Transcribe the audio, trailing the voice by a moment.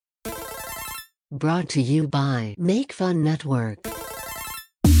Brought to you by Make Fun Network.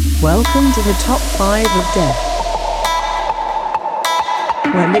 Welcome to the Top 5 of Death,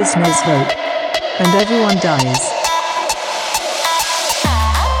 where listeners vote, and everyone dies.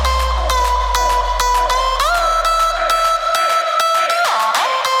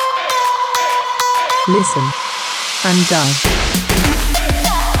 Listen and die.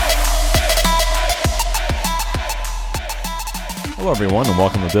 Hello, everyone, and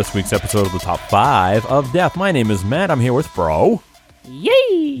welcome to this week's episode of the Top 5 of Death. My name is Matt. I'm here with Bro.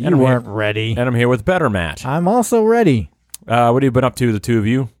 Yay! And You weren't ready. And I'm here with Better Matt. I'm also ready. What have you been up to, the two of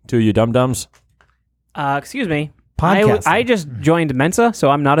you? Two of you dum-dums? Excuse me. Podcasting. I just joined Mensa, so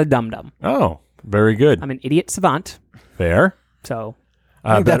I'm not a dum-dum. Oh, very good. I'm an idiot savant, Fair. so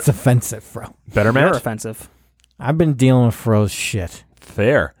I think that's offensive, Fro. Better you're Matt? offensive. I've been dealing with Fro's shit.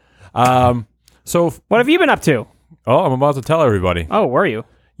 Fair. So, What have you been up to? I'm about to tell everybody. Oh, were you?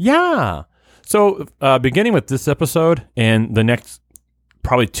 Yeah. So, beginning with this episode and the next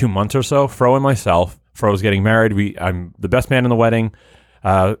probably 2 months or so, Fro and myself, Fro's getting married. I'm the best man in the wedding.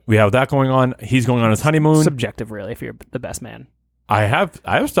 We have that going on. He's going on his honeymoon. Subjective, really, if you're the best man. I have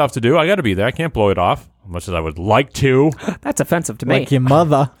stuff to do. I got to be there. I can't blow it off as much as I would like to. That's offensive to me. Like your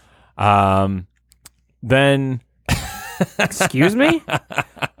mother. Then, Excuse me?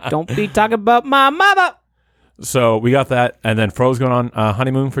 Don't be talking about my mother. so we got that, and then Fro's going on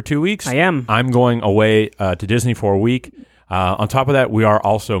honeymoon for 2 weeks. I am. I'm going away to Disney for a week. On top of that, we are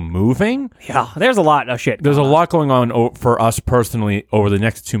also moving. Yeah, there's a lot of shit. There's a going on. lot going on for us personally over the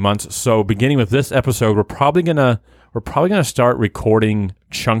next 2 months. So beginning with this episode, we're probably gonna start recording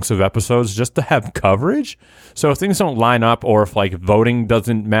chunks of episodes just to have coverage. So if things don't line up, or if like voting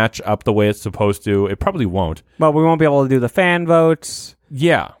doesn't match up the way it's supposed to, it probably won't. Well, we won't be able to do the fan votes,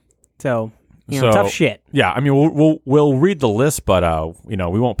 Yeah. so, tough shit. Yeah, I mean, we'll read the list, but we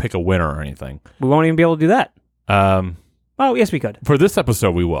won't pick a winner or anything. We won't even be able to do that. Oh, yes, we could. For this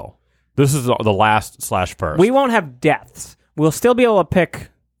episode, we will. This is the last/first. We won't have deaths. We'll still be able to pick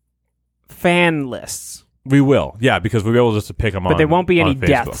fan lists. We will, yeah, because we'll be able just to pick them on. But there won't be any on Facebook.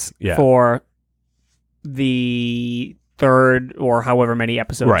 deaths Yeah. for the third or however many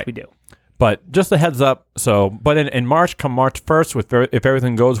episodes Right. we do. But just a heads up. So, but in March, come March 1st, if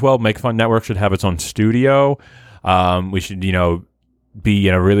everything goes well, Make Fun Network should have its own studio. We should, be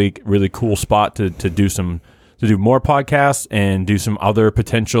in a really, really cool spot to do more podcasts and do some other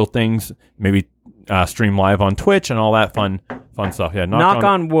potential things. Maybe stream live on Twitch and all that fun stuff. Yeah. Knock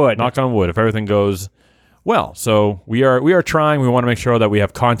on wood. Knock on wood. If everything goes well. So we are trying. We want to make sure that we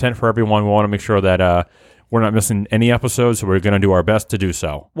have content for everyone. We want to make sure that we're not missing any episodes. So we're going to do our best to do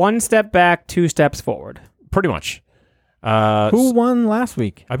so. 1 step back, 2 steps forward. Pretty much. Who won last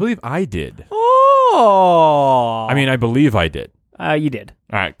week? I believe I did. Oh! I believe I did. You did.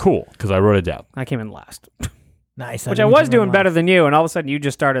 All right, cool, because I wrote it down. I came in last. Nice. Which I was doing better than you, and all of a sudden you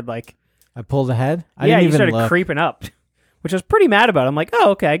just started like... I pulled ahead? I yeah, didn't you even started look. creeping up, which I was pretty mad about. I'm like,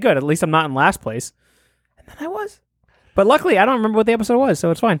 oh, okay, good. At least I'm not in last place. And then I was. But luckily, I don't remember what the episode was,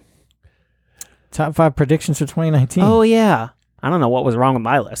 so it's fine. Top 5 predictions for 2019. Oh, yeah. I don't know what was wrong with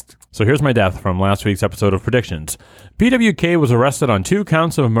my list. So here's my death from last week's episode of Predictions. BWK was arrested on 2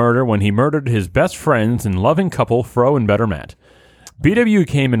 counts of murder when he murdered his best friends and loving couple, Fro and Better Matt. BW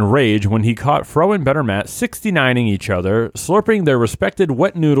came in rage when he caught Fro and Better Matt 69ing each other, slurping their respected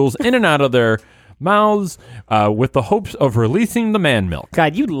wet noodles in and out of their mouths with the hopes of releasing the man milk.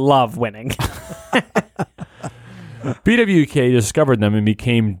 God, you love winning. BWK discovered them and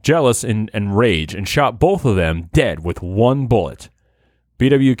became jealous and rage and shot both of them dead with 1 bullet.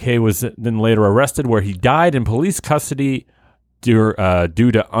 BWK was then later arrested, where he died in police custody due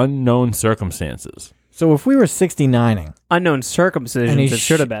to unknown circumstances. So if we were 69ing Unknown circumcisions, it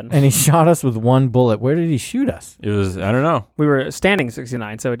should have been. and he shot us with 1 bullet, where did he shoot us? It was, I don't know. We were standing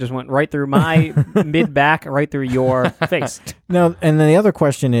 69, so it just went right through my mid-back, right through your face. No, and then the other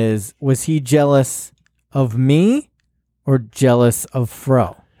question is, was he jealous of me or jealous of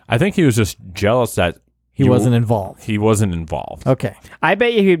Fro? I think he was just jealous that He wasn't involved. He wasn't involved. Okay. I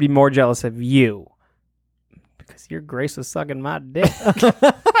bet you he'd be more jealous of you because your Grace was sucking my dick.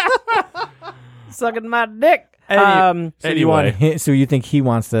 Sucking my dick. Anyway. So you think he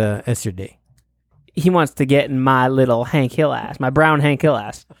wants to S your D? He wants to get in my little Hank Hill ass, my brown Hank Hill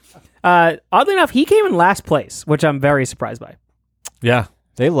ass. Oddly enough, he came in last place, which I'm very surprised by. Yeah.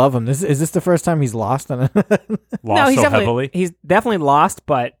 They love him. Is this the first time he's lost on it? Lost so definitely, heavily. He's definitely lost,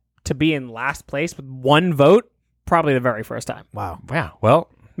 but to be in last place with 1 vote, probably the very first time. Wow. Wow. Well,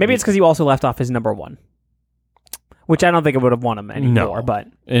 Maybe it's because you also left off his number 1, which I don't think it would have won him anymore. No. But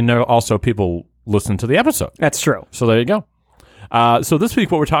and also people listen to the episode. that's true. So there you go. So this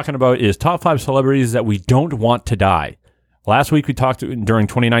week, what we're talking about is top 5 celebrities that we don't want to die. Last week, we talked during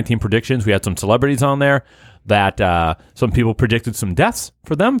 2019 predictions. We had some celebrities on there that some people predicted some deaths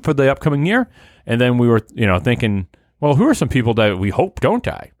for them for the upcoming year. And then we were, thinking, well, who are some people that we hope don't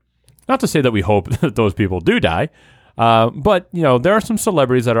die? Not to say that we hope that those people do die, but, there are some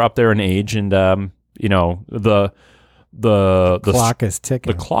celebrities that are up there in age and, the clock is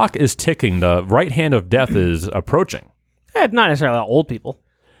ticking. The clock is ticking. The right hand of death is approaching. Not necessarily old people.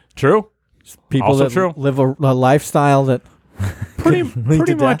 True. People Also that true. live a lifestyle that Pretty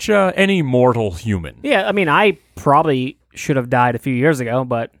to much any mortal human. Yeah, I mean, I probably should have died a few years ago,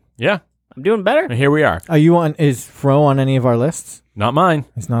 but Yeah. I'm doing better. And here we are. Are you on? Is Fro on any of our lists? Not mine,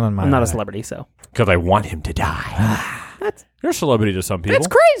 He's not on mine. I'm not a celebrity, so because I want him to die. You're a celebrity to some people. that's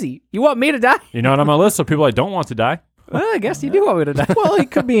crazy. You want me to die? You're not on my list of people I don't want to die. Well, I guess you do want me to die. Well, he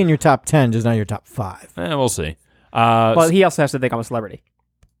could be in your top 10, just not your top 5. We'll see. Well, he also has to think I'm a celebrity.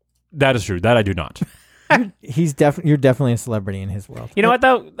 That is true. That I do not. You're definitely a celebrity in his world. You know what,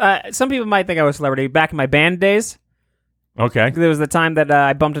 though? Some people might think I was a celebrity. Back in my band days, Okay. there was the time that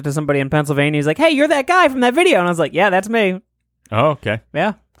I bumped into somebody in Pennsylvania. He's like, hey, you're that guy from that video. And I was like, yeah, that's me. Oh, okay.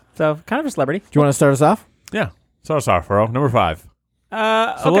 Yeah. So, kind of a celebrity. Do you want to start us off? Yeah. Sorry, Furrow. Number 5.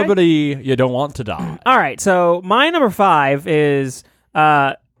 Okay. Celebrity you don't want to die. All right, so my number 5 is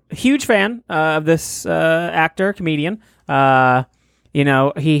huge fan of this actor, comedian.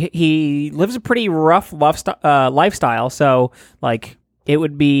 He lives a pretty rough lifestyle, so like it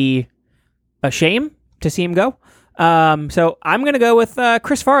would be a shame to see him go. So I'm gonna go with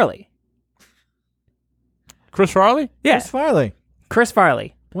Chris Farley. Chris Farley? Yeah, Chris Farley. Chris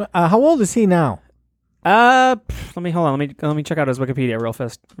Farley. How old is he now? Let me hold on. Let me check out his Wikipedia real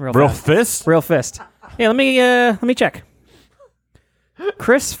fast. Real fast. fist? Real fist. Yeah, let me check.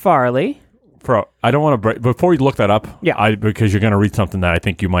 Chris Farley. Bro, I don't want to break. Before you look that up, Yeah. because you're going to read something that I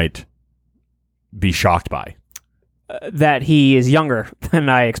think you might be shocked by. That he is younger than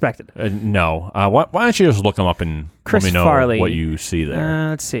I expected. No. Why don't you just look him up and Chris let me know Farley. what you see there?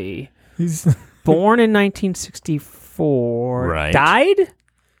 Let's see. He's Born in 1964. Right.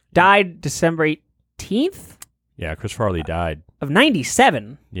 Died December 18th Yeah, Chris Farley died. of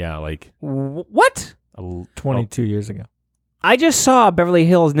 97. Yeah, like What? 22 years ago. I just saw Beverly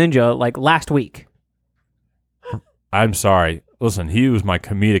Hills Ninja like last week. I'm sorry. Listen, he was my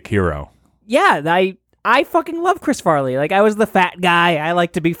comedic hero. Yeah, I fucking love Chris Farley. Like I was the fat guy. I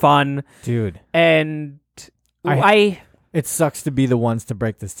like to be fun, Dude, and it sucks to be the ones to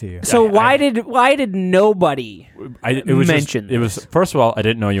break this to you. So why did nobody It was mention it was this? first of all, I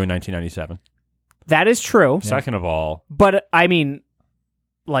didn't know you in 1997. That is true. Second of all, But I mean,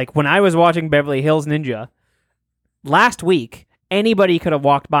 like when I was watching Beverly Hills Ninja last week, anybody could have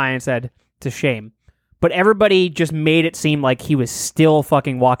walked by and said, "It's a shame." But everybody just made it seem like he was still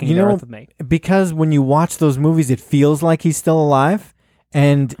fucking walking the earth with me. Because when you watch those movies, it feels like he's still alive.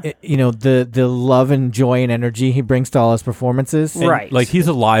 And, the love and joy and energy he brings to all his performances. and, Right. like he's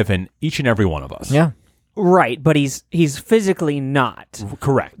alive in each and every one of us. Yeah. Right, but he's physically not.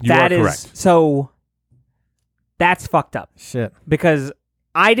 Correct. You That are is correct. so. That's fucked up Shit. because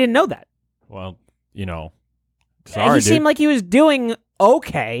I didn't know that. Well, sorry, He dude. seemed like he was doing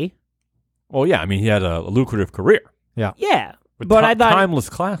okay. Well, yeah, I mean, he had a lucrative career. Yeah, With but I thought timeless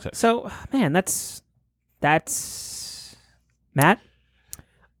classics. so. Man, that's Matt.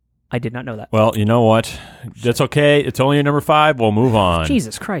 I did not know that. Well, you know what? That's okay. It's only your number 5. We'll move on.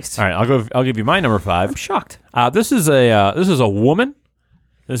 Jesus Christ! All right, I'll give you my number 5. I'm shocked. This is a woman.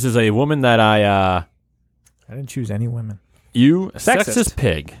 This is a woman that I didn't choose any women. sexist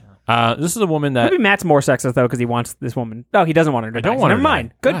pig. This is a woman that Maybe Matt's more sexist though because he wants this woman. No, he doesn't want her to I die. don't So want her never to mind.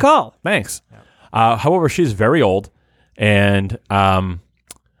 die. Good Yeah. call. Thanks. However, she's very old, and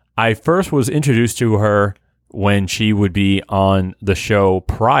I first was introduced to her when she would be on the show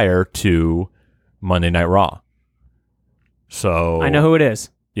prior to Monday Night Raw. So I know who it is.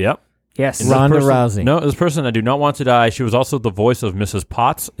 Yep. Yes. And this Ronda person- Rousey. No, this person I do not want to die. She was also the voice of Mrs.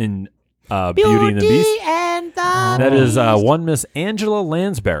 Potts in Beauty and the Beast. and the That is one Miss Angela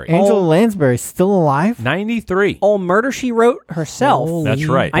Lansbury. Angela Lansbury's still alive? 93. old Murder She Wrote herself. Holy That's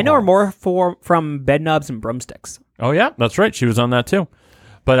right. I know her more from Bedknobs and Broomsticks. Oh yeah, that's right. She was on that too.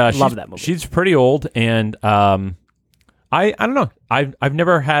 But Love that movie. She's pretty old, and I don't know. I've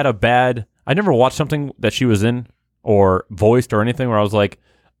never had a bad. I never watched something that she was in or voiced or anything where I was like,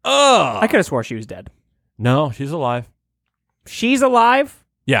 oh. I could have swore she was dead. No, she's alive. She's alive,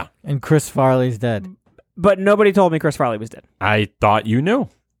 Yeah, And Chris Farley's dead. but nobody told me Chris Farley was dead. I thought you knew.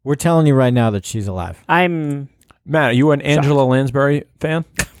 We're telling you right now that she's alive. I'm Matt, are you an Angela Lansbury fan?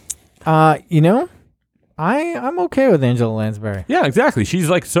 I I'm okay with Angela Lansbury. Yeah, exactly. She's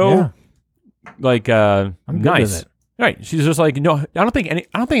like so, Yeah. like I'm good nice. with it. Right. She's just like no. I don't think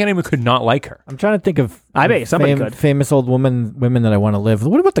anyone could not like her. I'm trying to think of I bet somebody could. famous old women that I want to live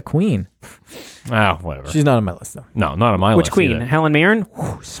with. What about the Queen? Ah, whatever. She's not on my list though. No, not on my Which list. queen? either. Helen Mirren?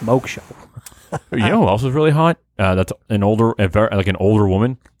 Whew, smoke show. You know who else is really hot? That's an older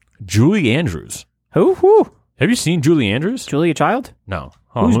woman. Julie Andrews. Who? Have you seen Julie Andrews? Julia Child? No.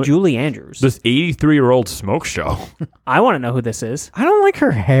 Who's Julie Andrews? This 83-year-old smoke show. I want to know who this is. I don't like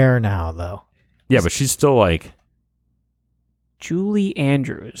her hair now though. Yeah, but she's still like. Julie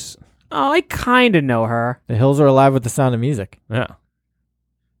Andrews. Oh, I kind of know her. The hills are alive with the sound of music. Yeah.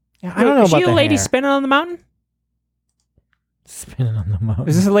 Yeah, I don't know Is about she the the lady hair. spinning on the mountain? Spinning on the mountain.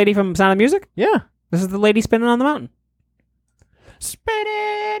 Is this the lady from Sound of Music? Yeah. This is the lady spinning on the mountain.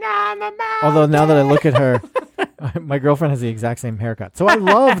 Spinning on the mountain. Although now that I look at her, my girlfriend has the exact same haircut, so I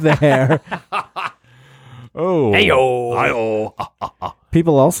love the hair. Oh. Hey-yo.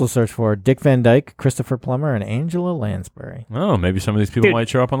 People also search for Dick Van Dyke, Christopher Plummer, and Angela Lansbury. Oh, maybe some of these people Dude, might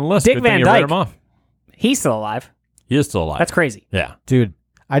show up on the list. Dick Good thing Van you read Dyke. him off. He's still alive. He is still alive. That's crazy. Yeah. Dude,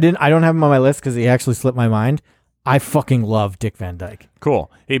 I don't have him on my list because he actually slipped my mind. I fucking love Dick Van Dyke.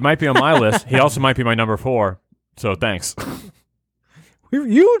 Cool. He might be on my list. He also might be my number 4. So thanks.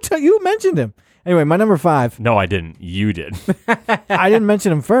 You mentioned him. Anyway, my number 5. No, I didn't. You did. I didn't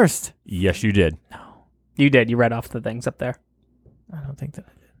mention him first. Yes, you did. You did. You read off the things up there. I don't think that.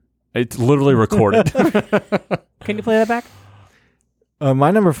 It's literally recorded. Can you play that back?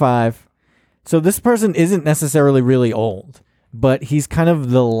 My number 5. So this person isn't necessarily really old, but he's kind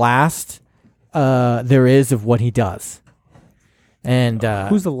of the last there is of what he does. And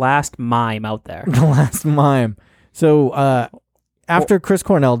Who's the last mime out there? the last mime? So after Chris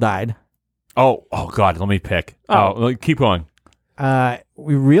Cornell died, oh God. Let me pick. Keep going.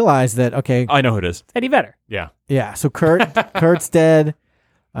 we realized that okay, I know who it is. Eddie Vedder. Yeah. yeah. So Kurt's dead.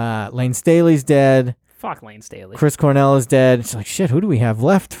 Lane Staley's dead. Fuck Lane Staley. Chris Cornell is dead. It's like shit. Who do we have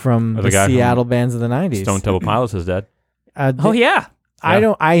left from The the guy from Seattle bands of the '90s? Stone Temple Pilots is dead. Oh yeah. I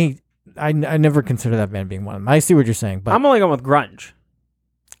don't. I never consider that band being one of them. I see what you're saying, but I'm only going with grunge.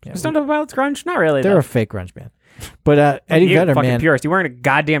 yeah, Stone Temple Pilots grunge? Not really. they're though. a fake grunge band. But Eddie You're Vedder, fucking man, purist. You're wearing a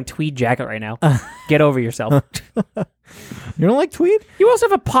goddamn tweed jacket right now. Get over yourself. you don't like tweed? You also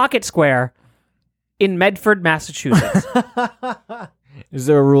have a pocket square in Medford, Massachusetts. Is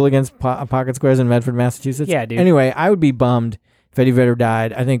there a rule against pocket squares in Medford, Massachusetts? Yeah, dude. Anyway, I would be bummed if Eddie Vedder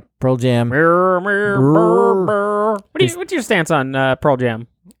died. I think Pearl Jam. What's your stance on Pearl Jam?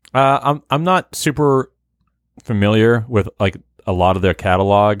 I'm not super familiar with like a lot of their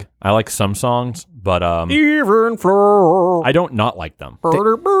catalog. I like some songs, but Even flow. I don't not like them.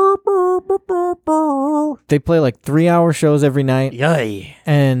 They play like 3-hour shows every night, Yay.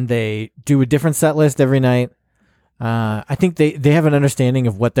 and they do a different set list every night. I think they have an understanding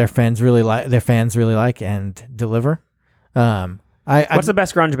of what their fans really like and deliver. What's the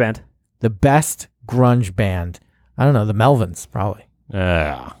best grunge band? the best grunge band? I don't know, the Melvins probably.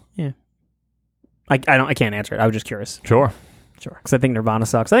 Yeah. I can't answer it. I was just curious. Sure. Sure. Because I think Nirvana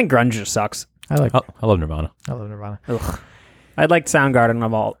sucks. I think grunge just sucks. I like. I love Nirvana. I love Nirvana. Ugh. I'd like Soundgarden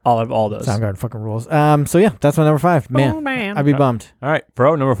of all those. Soundgarden fucking rules. So yeah, that's my number 5. Man, Oh, man. I'd be bummed. All right,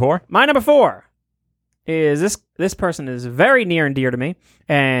 bro. Number 4. My number 4 is this person is very near and dear to me,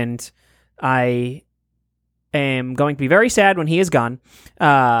 and I am going to be very sad when he is gone.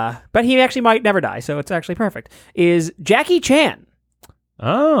 But he actually might never die, so it's actually perfect. Is Jackie Chan.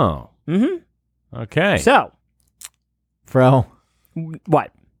 Oh. Mm-hmm. Okay. So, Fro,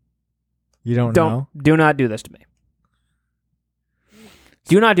 what? you don't know. Do not do this to me.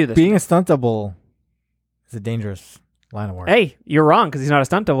 Do not do this. Being a stunt double is a dangerous line of work. Hey, you're wrong because he's not a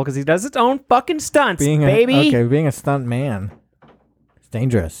stunt double because he does his own fucking stunts, baby. Being a stunt man, it's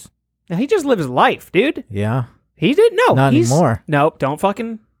dangerous. Now, he just lives life, dude. Yeah. He did Not he's, anymore. Nope, don't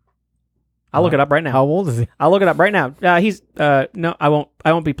fucking. I'll look it up right now. How old is he? I'll look it up right now. He's no, I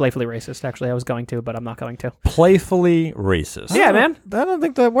won't be playfully racist. Actually, I was going to, but I'm not going to. Playfully racist. Yeah, man. I don't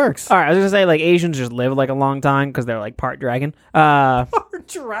think that works. All right, I was gonna say like Asians just live like a long time because they're like part dragon.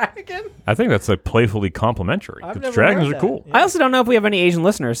 Dragon? I think that's like playfully complimentary. I've 'cause never dragons heard are that. cool. I also don't know if we have any Asian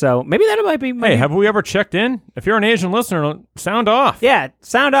listeners, so maybe that might be. Hey, have we ever checked in? If you're an Asian listener, sound off. Yeah,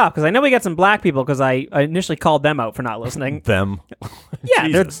 sound off because I know we got some black people because I initially called them out for not listening. Them. Yeah,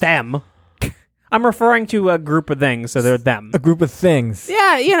 they're Jesus. them. I'm referring to a group of things, so they're them. A group of things.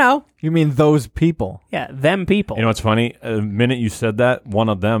 Yeah, you know. You mean those people? Yeah, them people. You know what's funny? The minute you said that, one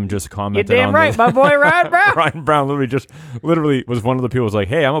of them just You're commented damn on right, the- my boy Ryan Brown. Ryan Brown literally was one of the people who was like,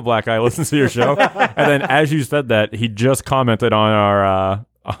 hey, I'm a black guy, listen to your show. And then as you said that, he just commented on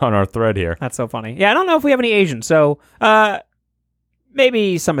on our thread here. That's so funny. Yeah, I don't know if we have any Asians, so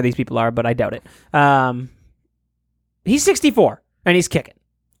maybe some of these people are, but I doubt it. He's 64 and he's kicking.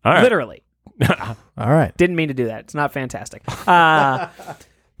 All right. Literally. All right. Didn't mean to do that. It's not fantastic.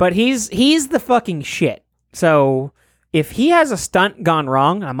 But he's the fucking shit. So if he has a stunt gone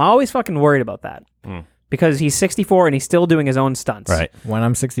wrong, I'm always fucking worried about that. Because he's 64 and he's still doing his own stunts. Right. When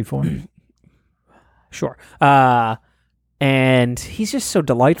I'm 64. Sure. And he's just so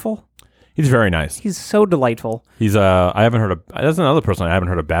delightful. He's very nice. He's so delightful. He's I haven't heard that's another person I haven't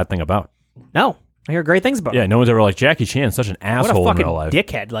heard a bad thing about. No, I hear great things about him. Yeah, no one's ever like Jackie Chan's such an What a asshole in fucking real life.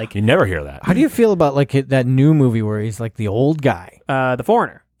 dickhead. Like, You never hear that. How do you feel about like that new movie where he's like the old guy? The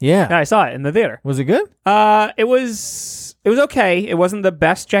Foreigner. Yeah. Yeah, I saw it in the theater. Was it good? It was okay. It wasn't the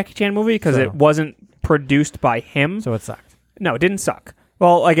best Jackie Chan movie because it wasn't produced by him. So it sucked. No, it didn't suck.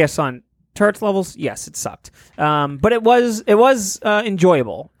 Well, I guess on Turret's levels, yes, it sucked. But it was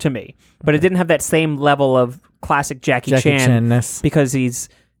enjoyable to me. But it didn't have that same level of classic Jackie Chan Chan-ness. because he's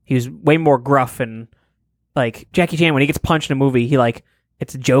way more gruff and like Jackie Chan when he gets punched in a movie,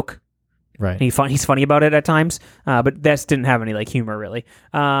 it's a joke. Right. And he's funny about it at times. But this didn't have any like humor really.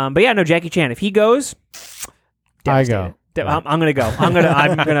 But yeah, no, Jackie Chan. If he goes, I go. I'm gonna go. I'm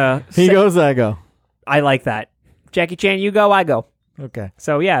gonna. He goes, I go. I like that. Jackie Chan, you go, I go. Okay.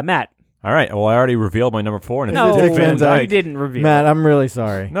 So yeah, Matt. All right. Well, I already revealed my number 4. And No, it's Dick Van Dyke. you didn't reveal. Matt, I'm really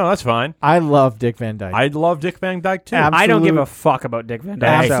sorry. No, that's fine. I love Dick Van Dyke. I love Dick Van Dyke too. I don't give absolute- a fuck about Dick Van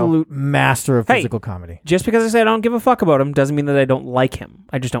Dyke. so- Absolute master of Hey. physical comedy. Just because I say I don't give a fuck about him doesn't mean that I don't like him.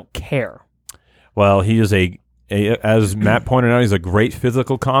 I just don't care. Well, he is as Matt pointed out, he's a great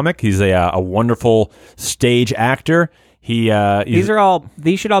physical comic. He's a wonderful stage actor. These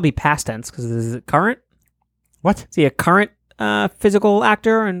These should all be past tense because this is current. what? Is he a current physical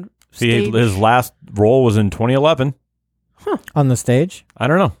actor and stage? His last role was in 2011. On the stage, I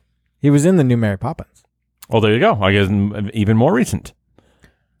don't know. he was in the new Mary Poppins. Well, there you go. I guess even more recent.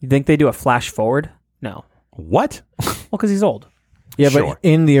 You think they do a flash forward? No. What? Well, because he's old. Yeah, Sure. but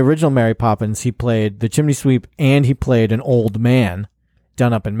in the original Mary Poppins, he played the chimney sweep and he played an old man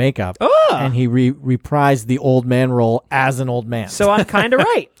done up in makeup. Oh! And he reprised the old man role as an old man. So I'm kind of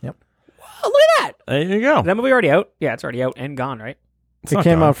right. Yep. Well, look at that. There you go. Is that movie already out? Yeah, it's already out and gone, right? It's it not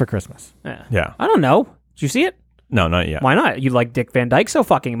came gone. out for Christmas. Yeah. Yeah. I don't know. Did you see it? No, not yet. Why not? You like Dick Van Dyke so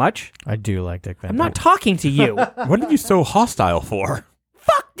fucking much? I do like Dick Van I'm Dyke. not talking to you. What are you so hostile for?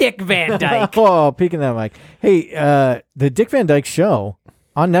 Fuck Dick Van Dyke. Oh, peeking that mic. Hey, the Dick Van Dyke Show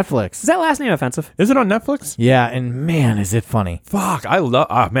on Netflix. Is that last name offensive? Is it on Netflix? Yeah, and man, is it funny. Fuck, I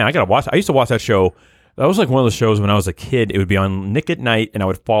love. Man, I gotta watch. I used to watch that show. That was like one of the shows when I was a kid. It would be on Nick at Night, and I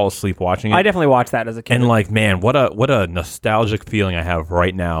would fall asleep watching it. I definitely watched that as a kid. And like, man, what a nostalgic feeling I have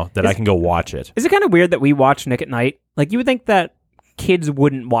right now that I can go watch it. Is it kind of weird that we watch Nick at Night? Like, you would think that kids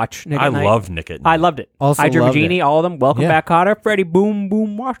wouldn't watch Nick I at Night. loved Nick at Night. I loved it. Also Hydra loved Genie, it. all of them. Welcome Yeah. back, Cotter. Freddie, boom,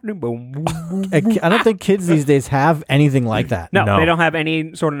 boom, Washington, boom, boom, boom. I don't think kids these days have anything like that. No, No. they don't have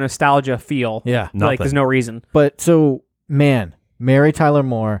any sort of nostalgia feel. Yeah. Like, Nothing. there's no reason. But so, man, Mary Tyler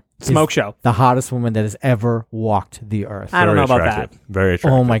Moore is Smoke show. the hottest woman that has ever walked the earth. I don't know Very about attractive. Very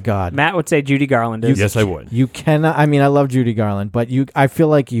attractive. Oh my God. Matt would say Judy Garland is. Yes, I would. You cannot. I mean, I love Judy Garland, but I feel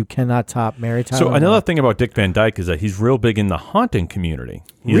like you cannot top Mary Tyler. So Moore. another thing about Dick Van Dyke is that he's real big in the haunting community.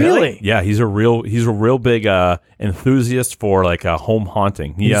 Really? Yeah, he's a real big enthusiast for like home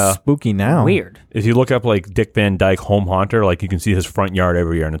haunting. He's spooky now. Weird. If you look up like Dick Van Dyke home haunter, like you can see his front yard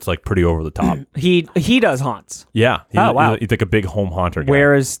every year, and it's like pretty over the top. He does haunts. Yeah. Oh, wow. He's like a big home haunter guy.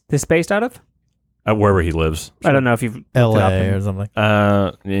 Where is this based out of? Wherever he lives. I don't know if you've looked it L.A. up and- or something.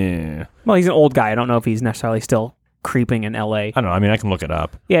 Yeah. Well, he's an old guy. I don't know if he's necessarily still creeping in L.A. I don't know. I mean, I can look it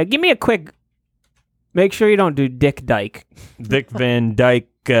up. Yeah, give me a quick. Make sure you don't do Dick Dyke. Dick Van Dyke.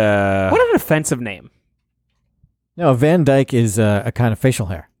 What an offensive name. No, Van Dyke is a kind of facial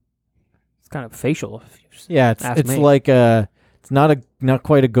hair. It's kind of facial. If you Yeah, it's Ask me. like it's not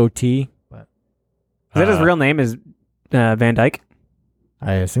quite a goatee, but Is that his real name? Is Van Dyke?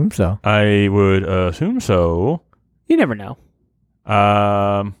 I assume so. I would assume so. You never know.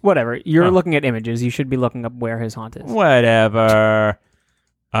 Whatever. You're Huh. looking at images. You should be looking up where his haunt is. Whatever.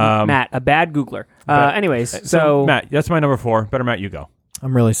 Matt, a bad Googler. but- Anyways, so Matt, that's my number 4. Better Matt, you go.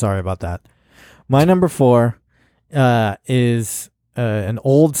 I'm really sorry about that. My number 4 is an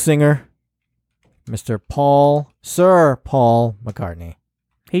old singer, Sir Paul McCartney.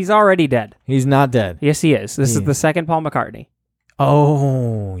 he's already dead. He's not dead. Yes, he is. This is Yeah. the second Paul McCartney.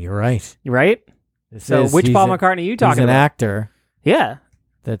 Oh, you're right. You right? So which he's Paul a- McCartney are you He's talking an about? actor. Yeah.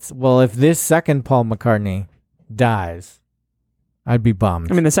 If this second Paul McCartney dies, I'd be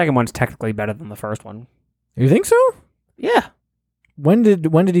bummed. I mean, the second one's technically better than the first one. You think so? Yeah. When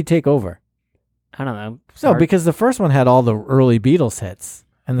did he take over? I don't know. No, because the first one had all the early Beatles hits,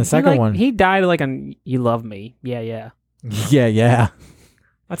 and the second one, he died like on "You Love Me." Yeah. yeah.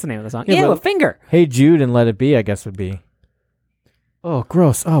 That's the name of the song. Yeah, Yeah, but- a finger. Hey Jude and Let It Be, I guess would be. Oh,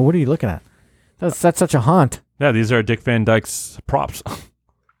 gross! Oh, what are you looking at? That's such a haunt. Yeah, these are Dick Van Dyke's props.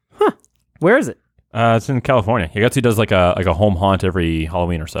 Where is it? It's in California. I guess he does like a home haunt every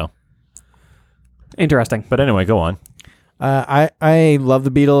Halloween or so. Interesting. But anyway, go on. I love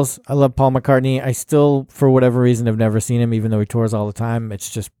the Beatles. I love Paul McCartney. I still, for whatever reason, have never seen him, even though he tours all the time. It's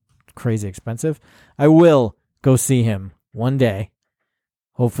just crazy expensive. I will go see him one day.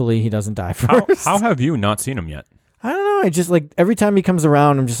 Hopefully, he doesn't die first. How have you not seen him yet? I don't know. I just like every time he comes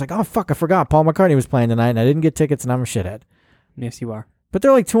around, I'm just like, oh fuck, I forgot Paul McCartney was playing tonight, and I didn't get tickets, and I'm a shithead. Yes, you are. But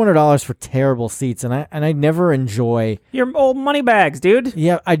they're like $200 for terrible seats, and I never enjoy. You're old money bags, dude.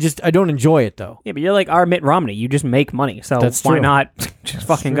 Yeah, I don't enjoy it though. Yeah, but you're like our Mitt Romney. You just make money, so That's why true. not just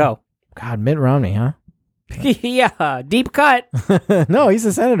fucking go? God, Mitt Romney, huh? Yeah, deep cut. No, he's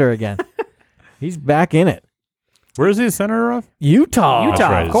a senator again. He's back in it. Where is he a senator of? Utah. Utah. That's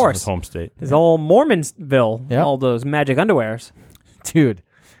right, of his- course. his home state. His old Mormonsville. Yep. All those magic underwears. Dude,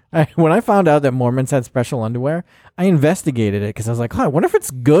 when I found out that Mormons had special underwear, I investigated it because I was like, oh, I wonder if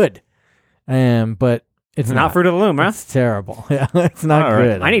it's good. But it's Not Fruit of the Loom, huh? It's terrible. Yeah, it's not All right.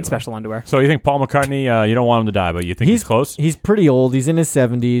 good. I need special underwear. So you think Paul McCartney? You don't want him to die, but you think he's close? He's pretty old. He's in his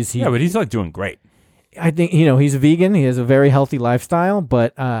 70s. Yeah, but he's like doing great. I think, he's a vegan. He has a very healthy lifestyle,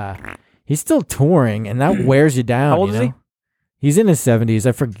 but he's still touring, and that wears you down. How old is he? He's in his 70s.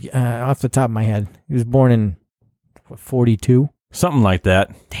 I forget off the top of my head. He was born in 42. Something like that.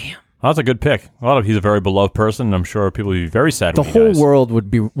 Damn. Well, that's a good pick. He's a very beloved person. And I'm sure people will be very sad The when he whole dies. world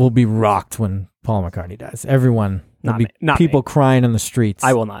will be rocked when Paul McCartney dies. Everyone will Not be me. Not people me. crying on the streets.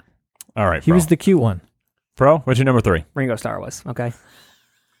 I will not. All right, He bro. was the cute one. Bro, what's your number 3? Ringo Starr was. Okay.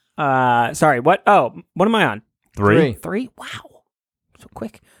 Sorry. What? Oh, what am I on? 3? 3? Wow. So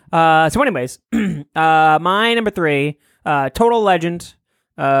quick. So anyways, my number 3, total legend,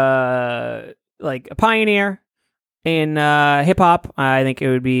 like a pioneer in hip hop. I think it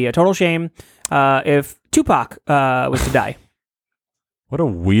would be a total shame if Tupac was to die. What a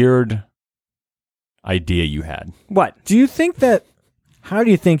weird idea you had. What? How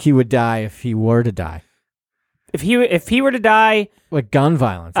do you think he would die if he were to die? If he were to die, Like gun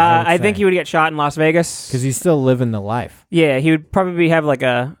violence. I think he would get shot in Las Vegas. Because he's still living the life. Yeah, he would probably have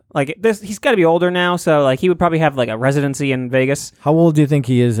he's got to be older now, so like he would probably have like a residency in Vegas. How old do you think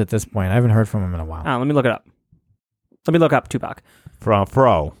he is at this point? I haven't heard from him in a while. Let me look it up. Let me look up Tupac.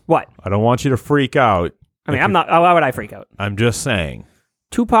 Fro, What? I don't want you to freak out. I mean, I'm not. Why would I freak out? I'm just saying.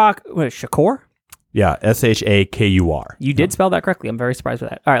 Tupac, what is Shakur? Yeah, Shakur. You did spell that correctly. I'm very surprised with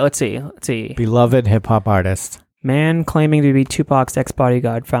that. All right, let's see. Beloved hip hop artist. Man claiming to be Tupac's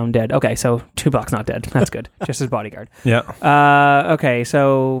ex-bodyguard found dead. Okay, so Tupac's not dead. That's good. Just his bodyguard. Yeah. Okay,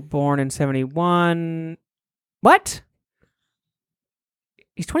 so born in 71. What?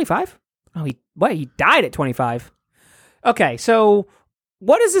 He's 25? Oh, he died at 25. Okay, so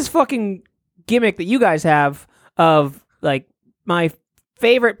what is this fucking gimmick that you guys have of like my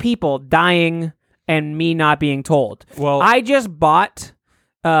favorite people dying and me not being told? Well, I just bought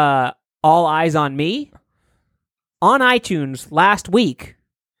All Eyes on Me on iTunes last week.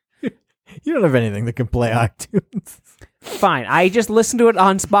 You don't have anything that can play iTunes. Fine. I just listened to it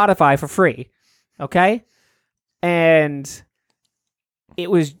on Spotify for free. Okay? And it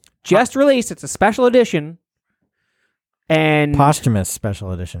was just released. It's a special edition. And Posthumous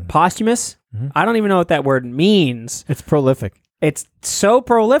special edition. posthumous? Mhm. I don't even know what that word means. It's prolific. It's so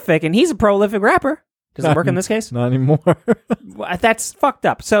prolific, and he's a prolific rapper. Does it work in this case? Not anymore. That's fucked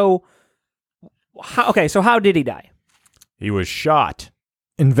up. So, so how did he die? he was shot.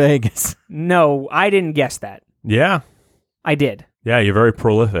 In Vegas. No, I didn't guess that. Yeah. I did. Yeah, you're very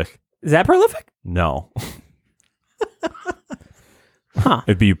prolific. Is that prolific? No. Huh.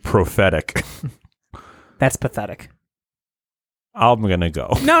 It'd be prophetic. That's pathetic. I'm going to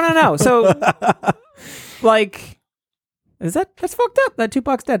go. No. So, like, that's fucked up that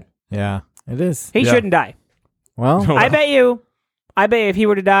Tupac's dead. Yeah, it is. He Yeah. shouldn't die. Well, No. I bet if he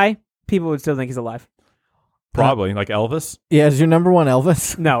were to die, people would still think he's alive. Probably. Like Elvis? yeah, is your number one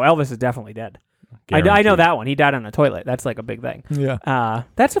Elvis? No, Elvis is definitely dead. I know Guaranteed. that one. He died on the toilet. That's like a big thing. Yeah.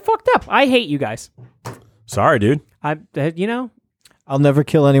 That's a fucked up. I hate you guys. Sorry, dude. I'll never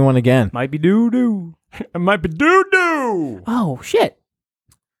kill anyone again. Might be doo-doo. It might be doo-doo. Oh, shit.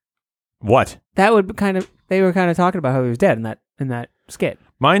 What? They were kind of talking about how he was dead in that skit.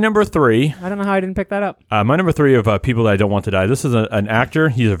 My number 3. I don't know how I didn't pick that up. My number 3 of people that I don't want to die. This is an actor.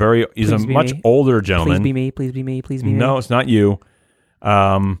 He's a Please much be me. older gentleman. Please be me. Please be me. Please be me. No, it's not you.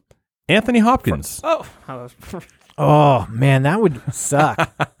 Anthony Hopkins. Oh, Oh man, that would suck.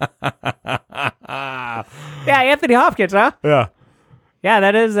 yeah, Anthony Hopkins, huh? Yeah. Yeah,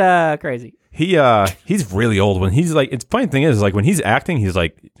 that is crazy. He's really old. When he's like, it's funny thing is like when he's acting, he's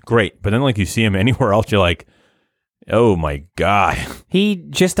like great, but then like you see him anywhere else, you're like, oh my god, He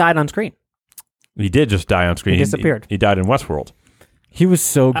just died on screen. he did just die on screen. He disappeared. He died in Westworld. He was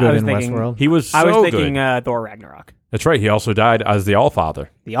so I good was in thinking- Westworld. He was so I was good. thinking Thor Ragnarok, That's right. He also died as the Allfather,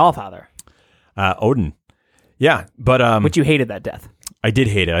 the Allfather, Odin. Yeah, but which you hated that death. I did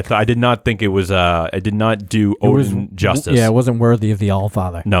hate it. I did not think it was. I did not do It was- Odin justice. Yeah, it wasn't worthy of the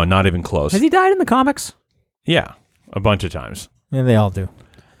Allfather. No, not even close. Has he died in the comics? Yeah, a bunch of times. Yeah, they all do.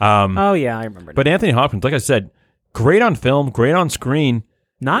 Oh yeah, I remember. But Anthony Hopkins, like I said, great on film, great on screen.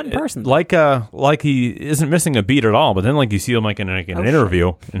 not in person. Like he isn't missing a beat at all. But then like you see him like in an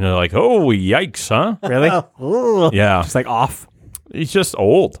interview, and they're like, "Oh, yikes, huh?" Really? Yeah, Just like off. he's just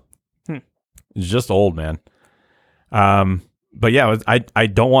old. He's just old, man. But yeah, I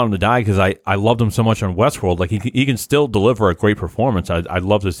don't want him to die because I loved him so much on Westworld. Like he can still deliver a great performance. I'd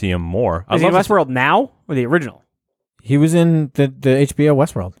love to see him more. Is he in Westworld now or the original? He was in the HBO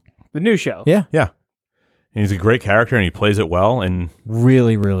Westworld. The new show. Yeah, Yeah, and he's a great character and he plays it well. And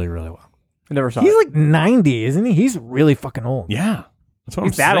really, really, really well. I never saw He's it. like 90, isn't he? He's really fucking old. yeah, that's what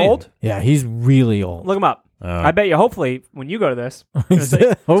He's I'm that saying. old? Yeah, he's really old. Look him up. I bet you. Hopefully, when you go to this, He's I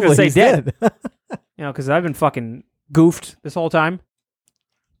was hopefully gonna say he's dead. dead. you know, because I've been fucking goofed this whole time.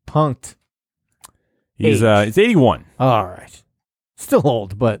 Punked. He's Age. he's 81. All right. Still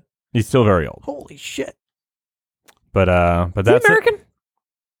old, but He's still very old. holy shit. But Is he that's American?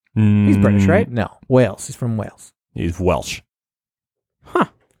 it. He's British, right? No, Wales. He's from Wales. He's Welsh. Huh.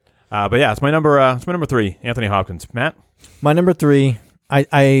 But yeah, it's my number 3, Anthony Hopkins. Matt? My number 3,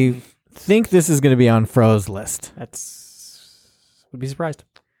 I think this is going to be on Fro's list. Would be surprised.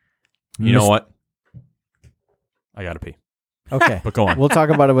 You know what? I gotta pee. Okay. But go on. We'll talk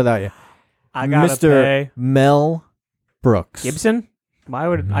about it without you. I gotta Mr. pay. Mel Brooks. Gibson. Why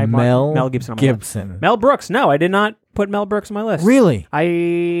would I mark Mel Gibson on my list? Gibson. Mel Brooks. No, I did not put Mel Brooks on my list. Really? You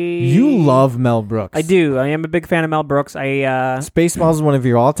You love Mel Brooks. I do. I am a big fan of Mel Brooks. Spaceballs is one of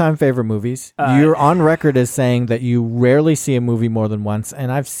your all-time favorite movies. You're on record as saying that you rarely see a movie more than once,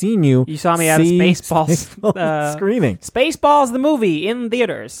 and I've seen you. You saw me at a see Spaceballs, screening. Spaceballs the movie in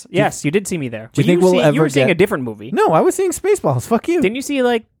theaters. Yes, you did see me there. Do you But think we'll you ever were seeing get- a different movie. No, I was seeing Spaceballs. Fuck you. Didn't you see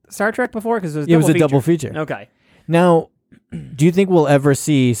like Star Trek before? Because It was a double feature. Okay. Now, do you think we'll ever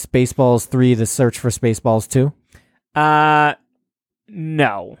see Spaceballs 3: The Search for Spaceballs 2?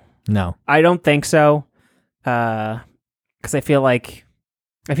 No, No. I don't think so. Because I feel like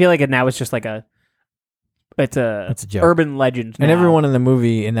it now is just like it's a joke. urban legend. And now. everyone in that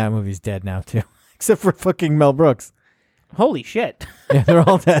movie's dead now too, except for fucking Mel Brooks. Holy shit. Yeah, they're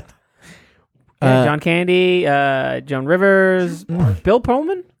all dead. Yeah, John Candy, Joan Rivers, Bill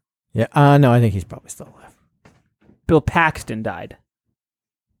Pullman, Yeah. No, I think he's probably still alive. Bill Paxton died.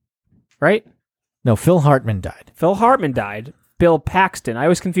 Right? No, Phil Hartman died. Phil Hartman died. Bill Paxton. I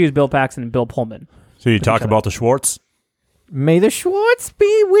always confuse Bill Paxton and Bill Pullman. So you talk about the Schwartz? May the Schwartz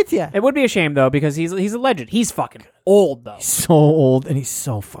be with you. It would be a shame though because he's a legend. He's fucking old though. So old and he's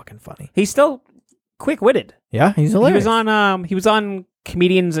so fucking funny. He's still quick-witted. Yeah, he's He hilarious. was on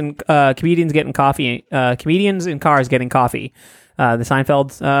comedians and getting coffee. Comedians in cars getting coffee. The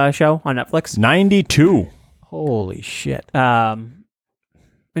Seinfeld show on Netflix. 92. Holy shit.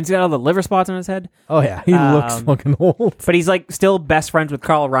 And he's got all the liver spots on his head. Oh yeah, he looks fucking old. But he's like still best friends with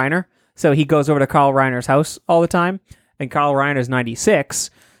Carl Reiner. So he goes over to Carl Reiner's house all the time. And Carl Reiner's 96.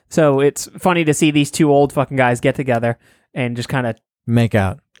 So it's funny to see these two old fucking guys get together and just kind of, Make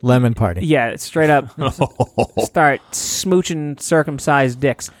out. Lemon party. yeah, straight up start smooching circumcised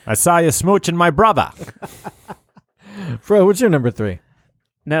dicks. I saw you smooching my brother. Bro, what's your number 3?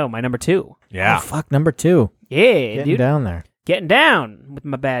 No, my number 2. Yeah. Oh, fuck, number 2. Yeah, Getting dude. down there. Getting down with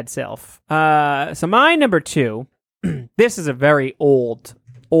my bad self. So my number 2, this is a very old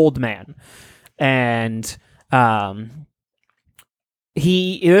man. And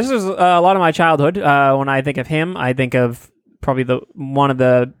this is a lot of my childhood. When I think of him, I think of probably one of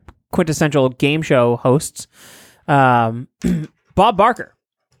the quintessential game show hosts, Bob Barker.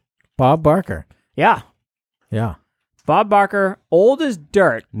 Bob Barker. Yeah. Yeah. Bob Barker, old as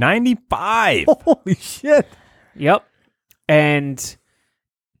dirt. 95. Holy shit. Yep. And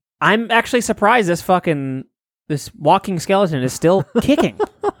I'm actually surprised this walking skeleton is still kicking.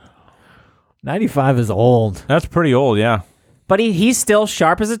 95 is old. That's pretty old, yeah. But he's still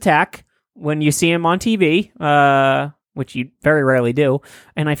sharp as a tack when you see him on TV. which you very rarely do.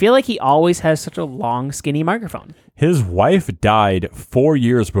 And I feel like he always has such a long, skinny microphone. His wife died 4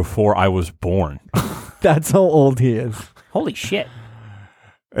 years before I was born. That's how old he is. Holy shit.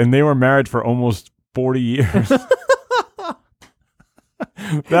 And they were married for almost 40 years.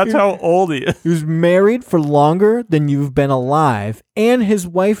 That's how old he is. He was married for longer than you've been alive, and his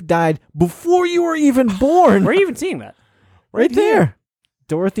wife died before you were even born. Where are you even seeing that? Right there.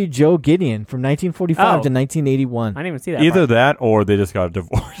 Dorothy Jo Gideon from 1945 to 1981. I didn't even see that. Either part. that or they just got a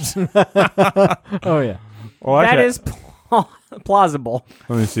divorce. Oh, yeah. Well, That actually, is plausible.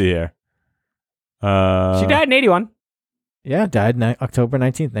 Let me see here. She died in 81. Yeah, died October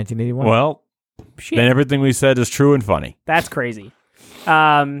 19th, 1981. Well, Shit. then everything we said is true and funny. That's crazy.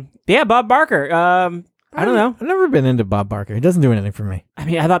 Yeah, Bob Barker. I don't know. I've never been into Bob Barker. He doesn't do anything for me. I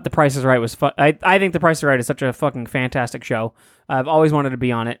mean, I thought The Price is Right was fun. I think The Price is Right is such a fucking fantastic show. I've always wanted to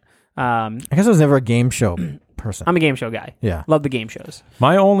be on it. I guess I was never a game show person. I'm a game show guy. Yeah. Love the game shows.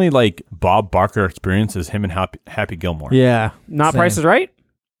 My only Bob Barker experience is him and Happy Gilmore. Yeah. Not same. Price is Right?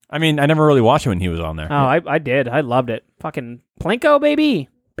 I mean, I never really watched it when he was on there. Oh, I did. I loved it. Fucking Plinko, baby.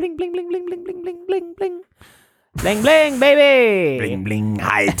 Bling, bling, bling, bling, bling, bling, bling, bling, bling. Bling, bling, baby. Bling bling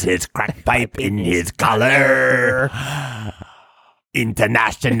hides his crack pipe in his collar.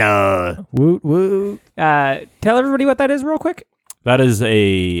 International. Woot woot. Tell everybody what that is real quick. That is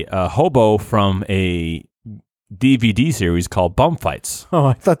a hobo from a DVD series called Bum Fights. Oh,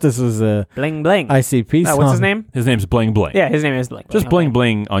 I thought this was a Bling, bling. ICP song. What's his name? His name's Bling Bling. Yeah, his name is Bling. Just Bling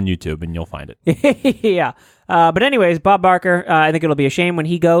Bling on YouTube and you'll find it. Yeah. But anyways, Bob Barker, I think it'll be a shame when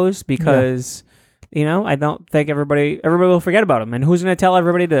he goes because, I don't think everybody will forget about him. And who's going to tell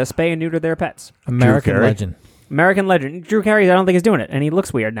everybody to spay and neuter their pets? American Carey. legend. American legend. Drew Carey, I don't think is doing it. And he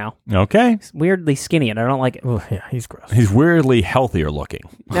looks weird now. Okay. He's weirdly skinny and I don't like it. Oh, yeah, he's gross. He's weirdly healthier looking.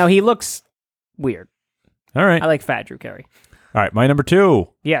 No, he looks weird. All right. I like fat Drew Carey. All right. My number 2.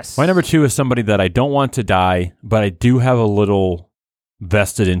 Yes. My number 2 is somebody that I don't want to die, but I do have a little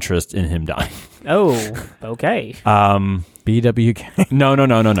vested interest in him dying. Oh, okay. BWK.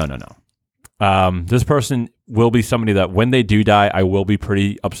 No. This person will be somebody that when they do die, I will be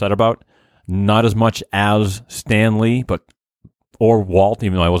pretty upset about. Not as much as Stan Lee, or Walt,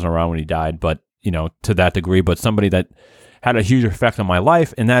 even though I wasn't around when he died, but to that degree. But somebody that had a huge effect on my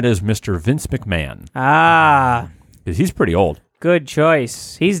life, and that is Mr. Vince McMahon. Ah, 'Cause he's pretty old. good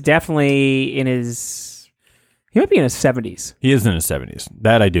choice. He's definitely he might be in his 70s. He is in his 70s.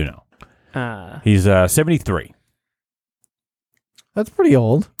 That I do know. He's 73. That's pretty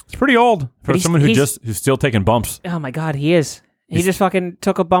old. It's pretty old for But someone who's still taking bumps. Oh my God, he is. He just fucking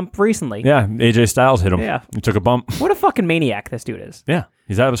took a bump recently. Yeah, AJ Styles hit him. Yeah. He took a bump. What a fucking maniac this dude is. Yeah,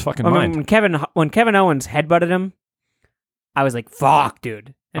 he's out of his fucking I mean, mind. when Kevin Owens headbutted him, I was like, "Fuck,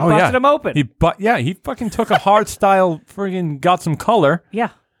 dude!" and Oh, busted yeah. him open. He fucking took a hard style, friggin' got some color,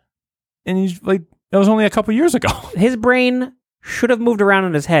 Yeah, and he's like, that was only a couple years ago. his brain should have moved around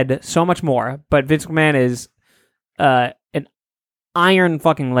in his head so much more. But Vince McMahon is an iron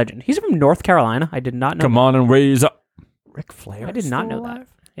fucking legend. He's from North Carolina. I did not know. Come on and raise up. Ric Flair. I did not know that.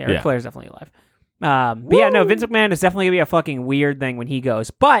 Yeah, Ric Yeah. Flair's definitely alive. But yeah, no, Vince McMahon is definitely gonna be a fucking weird thing when he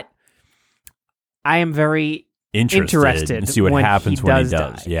goes. But I am very interested and see what when happens he when he does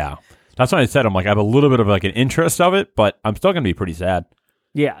does. die. Yeah, that's why I said I'm like I have a little bit of like an interest of it, but I'm still gonna be pretty sad.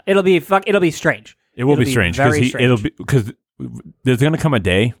 Yeah, it'll be strange. It will It'll be strange because there's gonna come a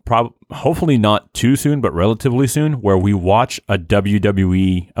day, hopefully not too soon, but relatively soon, where we watch a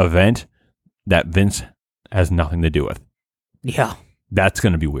WWE event that Vince has nothing to do with. Yeah. That's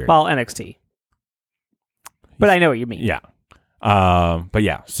gonna be weird. Well, NXT. But I know what you mean. Yeah. But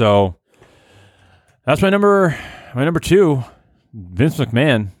yeah, so that's my number 2. Vince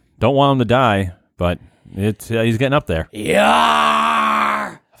McMahon. Don't want him to die, but he's getting up there.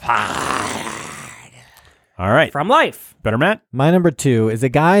 Yeah. All right. From life. Better Matt? My number 2 is a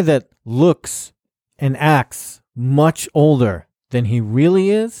guy that looks and acts much older than he really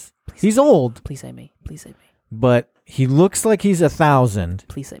is. He's old, Please say me. Please say me. but he looks like he's 1,000,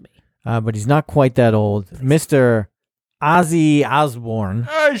 Please say me. but he's not quite that old. Mr. Ozzy Osbourne.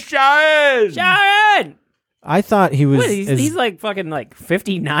 Sharon! I thought he was. What, he's like fucking like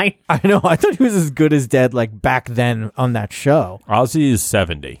 59. I know. I thought he was as good as dead like back then on that show. Ozzy is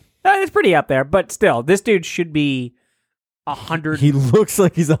 70. It's pretty up there, but still, this dude should be 100. He looks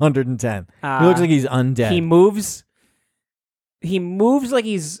like he's 110. He looks like he's undead. He moves like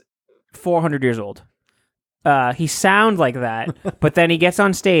he's 400 years old. He sounds like that, but then he gets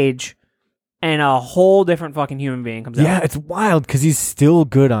on stage and a whole different fucking human being comes out. Yeah, it's wild because he's still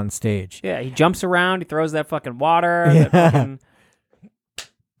good on stage. Yeah, he jumps around, he throws that fucking water. Yeah. That fucking...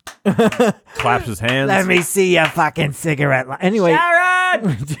 Claps his hands. Let me see your fucking cigarette. Anyway,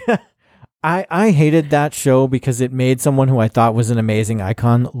 Sharon! I hated that show because it made someone who I thought was an amazing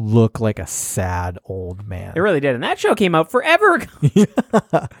icon look like a sad old man. It really did. And that show came out forever ago.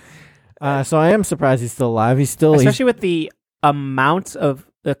 So I am surprised he's still alive. Especially with the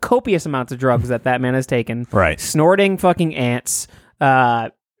copious amounts of drugs that man has taken. Right. Snorting fucking ants.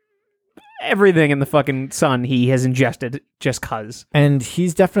 Everything in the fucking sun he has ingested just cuz. And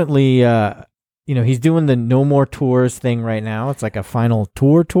he's definitely, he's doing the No More Tours thing right now. It's like a final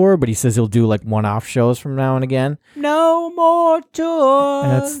tour, but he says he'll do like one-off shows from now and again. No more tours.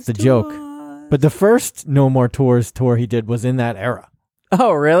 And that's the joke. But the first No More Tours tour he did was in that era.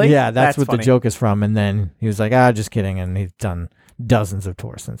 Oh, really? Yeah, that's what funny. the joke is from. And then he was like, just kidding. And he's done dozens of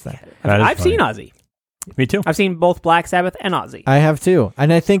tours since then. I've seen Ozzy. Me too. I've seen both Black Sabbath and Ozzy. I have too.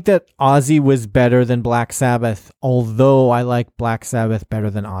 And I think that Ozzy was better than Black Sabbath, although I like Black Sabbath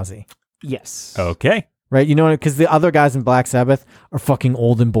better than Ozzy. Yes. Okay. Right? You know, because the other guys in Black Sabbath are fucking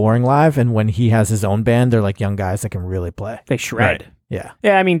old and boring live. And when he has his own band, they're like young guys that can really play. They shred. Right. Yeah.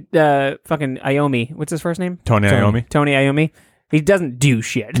 Yeah, I mean, fucking Iommi. What's his first name? Tony Iommi. Tony Iommi. He doesn't do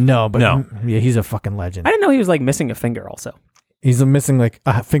shit. No, but No. Yeah, he's a fucking legend. I didn't know he was like missing a finger also. He's missing like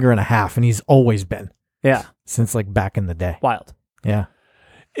a finger and a half, and he's always been Yeah. since like back in the day. Wild. Yeah.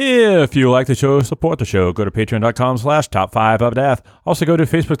 If you like the show, support the show. Go to patreon.com/top5ofdeath. Also go to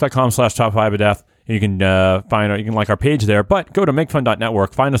facebook.com/top5ofdeath. You can you can like our page there, but go to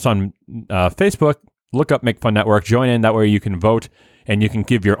makefun.network. Find us on Facebook. Look up Make Fun Network. Join in. That way you can vote and you can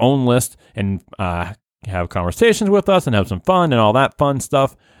give your own list and have conversations with us and have some fun and all that fun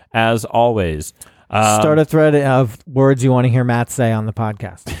stuff as always. Start a thread of words you want to hear Matt say on the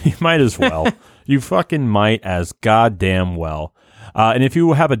podcast. You might as well. You fucking might as goddamn well. And if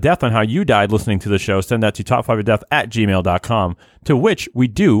you have a death on how you died listening to the show, send that to top5ofdeath@gmail.com, to which we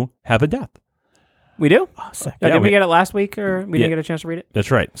do have a death. We do? Sick. Yeah, Did we we- get it last week or we Yeah. didn't get a chance to read it? That's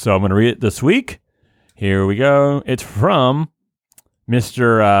right. So I'm going to read it this week. Here we go. It's from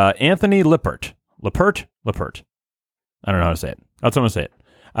Mr. Anthony Lippert. Lippert? I don't know how to say it. That's how I'm going to say it.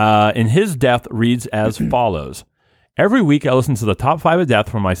 And his death reads as follows. Every week I listen to the top 5 of death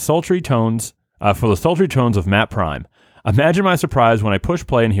for my sultry tones, for the sultry tones of Matt Prime. Imagine my surprise when I push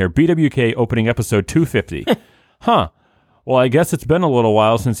play and hear BWK opening episode 250. Huh. Well, I guess it's been a little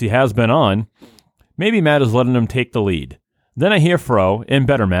while since he has been on. Maybe Matt is letting him take the lead. Then I hear Fro and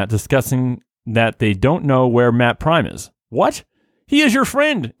Better Matt discussing that they don't know where Matt Prime is. What? He is your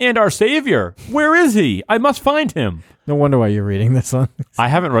friend and our savior. Where is he? I must find him. No wonder why you're reading this one. I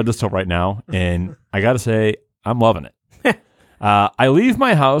haven't read this till right now, and I got to say, I'm loving it. I leave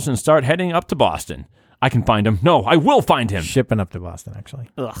my house and start heading up to Boston. I can find him. No, I will find him. Shipping up to Boston, actually.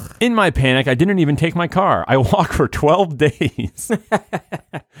 Ugh. In my panic, I didn't even take my car. I walked for 12 days.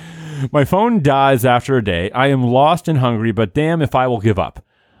 My phone dies after a day. I am lost and hungry, but damn if I will give up.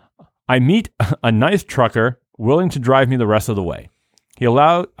 I meet a nice trucker willing to drive me the rest of the way. He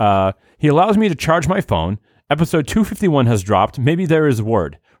allows me to charge my phone. Episode 251 has dropped. Maybe there is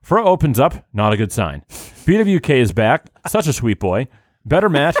word. Fro opens up. Not a good sign. BWK is back. Such a sweet boy. Better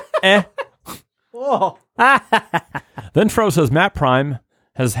Matt. Then Fro says Matt Prime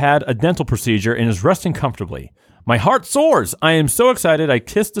has had a dental procedure and is resting comfortably. My heart soars. I am so excited I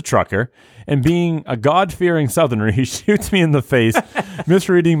kissed the trucker, and being a God-fearing Southerner, he shoots me in the face,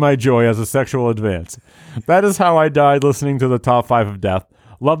 misreading my joy as a sexual advance. That is how I died listening to the top 5 of death.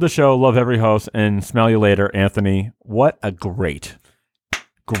 Love the show, love every host, and smell you later, Anthony. What a great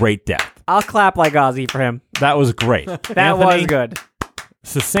death. I'll clap like Ozzy for him. That was great. That was good.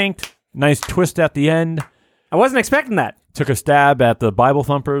 Succinct, nice twist at the end. I wasn't expecting that. Took a stab at the Bible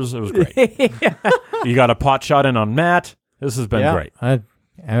thumpers. It was great. You got a pot shot in on Matt. This has been great.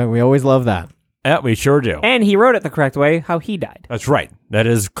 We always love that. Yeah, we sure do. And he wrote it the correct way, how he died. That's right. That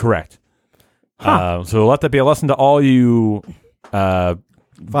is correct. So let that be a lesson to all you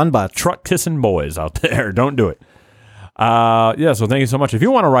Fun butts. truck kissing boys out there. Don't do it. So thank you so much. If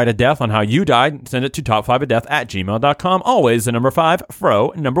you want to write a death on how you died, send it to top5ofdeath@gmail.com. Always the number 5,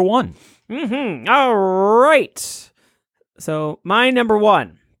 Fro, number 1. Mm-hmm. All right. So my number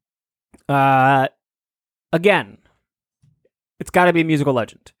 1. Again, it's got to be a musical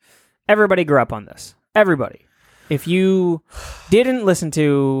legend. Everybody grew up on this. Everybody. If you didn't listen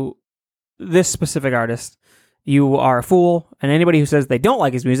to this specific artist, you are a fool, and anybody who says they don't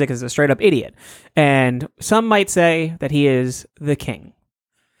like his music is a straight up idiot. And some might say that he is the king.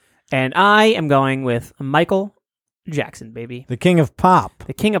 And I am going with Michael Jackson, baby. The king of pop,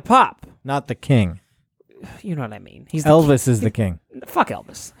 The king of pop. not the king. You know what I mean. He's Elvis is the king. Fuck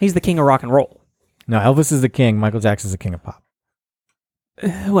Elvis. He's the king of rock and roll. No, Elvis is the king. Michael Jackson is the king of pop.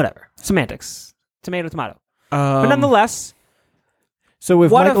 Whatever. Semantics. Tomato, tomato. But Um, nonetheless, So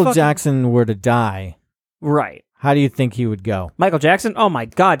if What a Michael fucking- Jackson were to die, right. how do you think he would go? Michael Jackson, oh my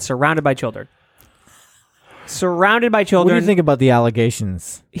God, surrounded by children. Surrounded by What do children. you think about the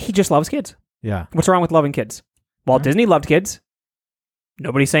allegations? He just loves kids. Yeah. What's wrong with loving kids? Walt Disney loved kids.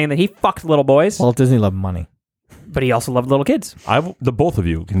 Nobody's saying that he fucked little boys, Walt Disney loved money. but he also loved little kids. the both of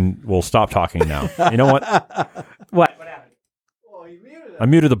you will stop talking now. You know what? What happened? I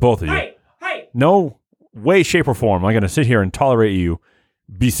muted the both of you. Hey! No way, shape, or form am I going to sit here and tolerate you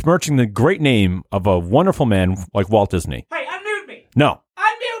besmirching the great name of a wonderful man like Walt Disney. Hey, unmute me! No.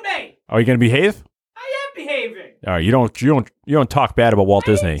 Unmute me! Are you going to behave? I am behaving! All right. You don't talk bad about Walt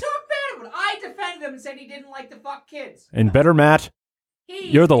Disney. Talk bad about it. I defended him and said he didn't like to fuck kids. And better, Matt,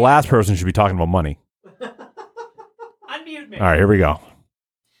 you're the last person who should be talking about money. Unmute me. All right. Here we go. Am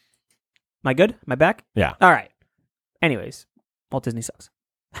I good? Am I back? Yeah. All right. Anyways, Walt Disney sucks.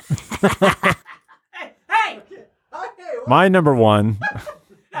 Hey! My number one.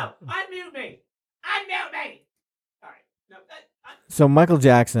 No, unmute me! Unmute me! All right. No, So Michael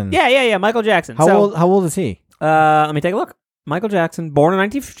Jackson. yeah. Michael Jackson. How old is he? Let me take a look. Michael Jackson, born in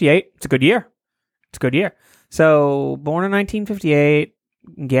 1958. It's a good year. So, born in 1958,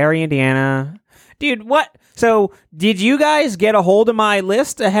 Gary, Indiana. Dude, what? So, did you guys get a hold of my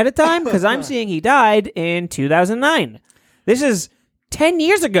list ahead of time? Because I'm seeing he died in 2009. This is 10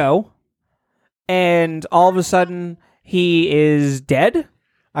 years ago, and all of a sudden, he is dead?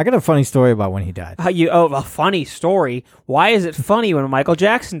 I got a funny story about when he died. A funny story. Why is it funny when Michael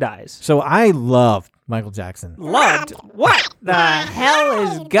Jackson dies? So I loved Michael Jackson. Loved? What the hell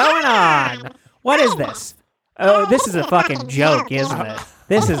is going on? What is this? Oh, this is a fucking joke, isn't it?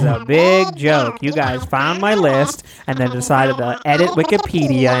 This is a big joke. You guys found my list and then decided to edit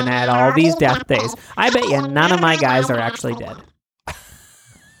Wikipedia and add all these death days. I bet you none of my guys are actually dead.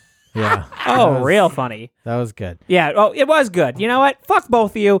 Yeah. Oh, That was- real funny. That was good. Yeah, oh, it was good. You know what? Fuck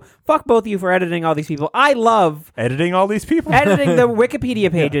both of you. Fuck both of you for editing all these people. I love Editing all these people? editing the Wikipedia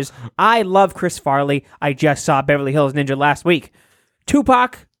pages. I love Chris Farley. I just saw Beverly Hills Ninja last week.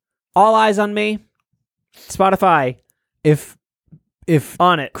 Tupac, All Eyes on Me, Spotify, If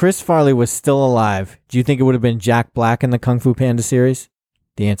on it. Chris Farley was still alive, do you think it would have been Jack Black in the Kung Fu Panda series?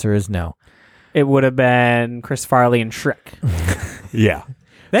 The answer is no. It would have been Chris Farley and Shrek. Yeah.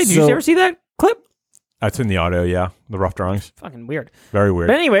 Hey, did So- you ever see that clip? That's in the audio, yeah. The rough drawings. Fucking weird. Very weird.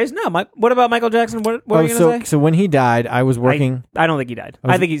 But anyways, no. What about Michael Jackson? What are you so going to say? so when he died, I was working. I don't think he died.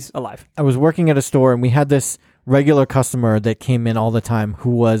 I think he's alive. I was working at a store, and we had this regular customer that came in all the time who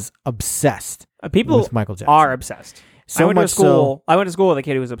was obsessed People with Michael Jackson. are obsessed. So I went to much school. I went to school with a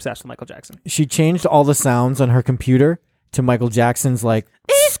kid who was obsessed with Michael Jackson. She changed all the sounds on her computer to Michael Jackson's like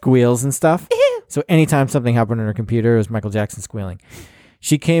squeals and stuff. So anytime something happened on her computer, it was Michael Jackson squealing.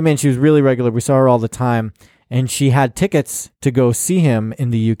 She came in. She was really regular. We saw her all the time, and she had tickets to go see him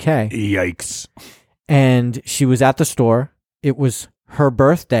in the UK. Yikes. And she was at the store. It was her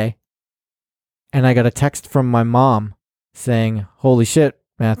birthday, and I got a text from my mom saying, "Holy shit,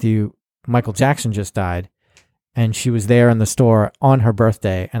 Matthew, Michael Jackson just died." And she was there in the store on her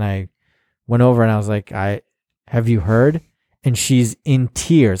birthday, and I went over and I was like, have you heard?" And she's in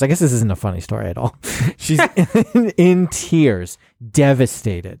tears. I guess this isn't a funny story at all. She's in tears,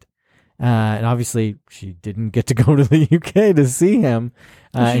 devastated. And obviously, she didn't get to go to the UK to see him.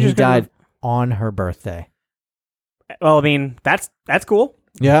 And he just could've- died on her birthday. Well, I mean, that's cool.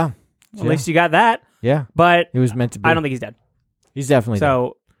 Yeah. At least you got that. Yeah. But It was meant to be. I don't think he's dead. He's definitely dead.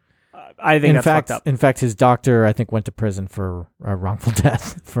 So I think that's fucked up. In fact, his doctor, I think, went to prison for a wrongful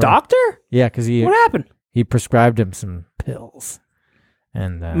death. Doctor? Yeah, because What happened? he prescribed him some pills.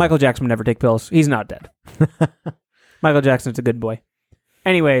 And Michael Jackson would never take pills. He's not dead. Michael Jackson's a good boy.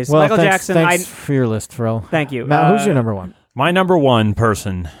 Anyways, well, Michael thanks, Jackson. Thanks for your list, Pharrell. Thank you. Matt, who's your number one? My number one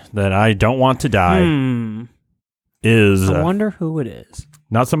person that I don't want to die is I wonder who it is.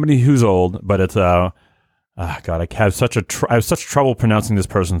 not somebody who's old, but it's God, I have such trouble pronouncing this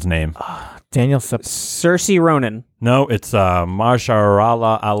person's name. Daniel Saoirse Ronan. No, it's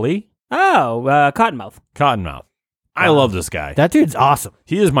Mahershala Ali, Oh, Cottonmouth. Cottonmouth. I love this guy. That dude's awesome.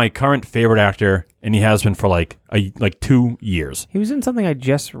 He is my current favorite actor, and he has been for like 2 years. He was in something I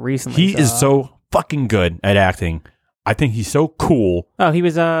just recently He saw. is so fucking good at acting. I think he's so cool. Oh, he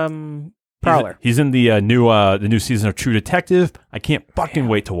was Prowler. He's in the new season of True Detective. I can't fucking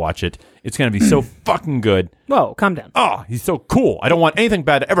wait to watch it. It's gonna be so fucking good. Whoa, calm down. Oh, he's so cool. I don't want anything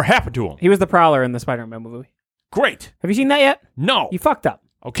bad to ever happen to him. He was the Prowler in the Spider-Man movie. Great. Have you seen that yet? No. You fucked up.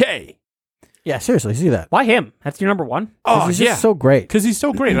 Okay. Yeah, seriously, see that. Why him? That's your number one? Oh, He's yeah. just so great. Because he's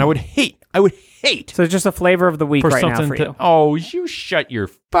so great, and I would hate I would hate So it's just a flavor of the week for right now something for to. you. Oh, you shut your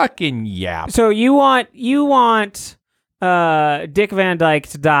fucking yap. So you want Dick Van Dyke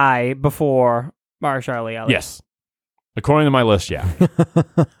to die before Mahershala Ali. Yes, according to my list, yeah,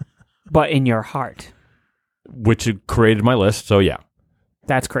 But in your heart. which created my list. So yeah,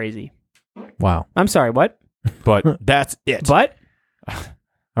 That's crazy. Wow. I'm sorry, what? but that's it. But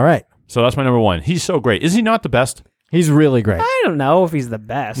All right. So that's my number one. He's so great. Is he not the best? He's really great. I don't know if he's the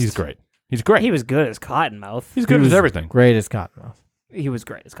best. He's great. He's great. He was good as Cottonmouth. He's good He as was everything. Great as Cottonmouth. He was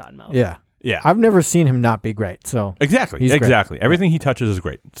great as Cottonmouth. Yeah. Yeah, I've never seen him not be great. So exactly. He's great. Exactly. Everything he touches is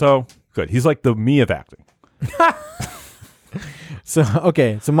great. So good. He's like the me of acting.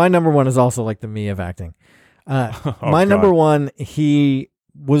 okay. So my number one is also like the me of acting. My God. number one, he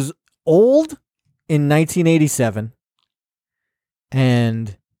was old in 1987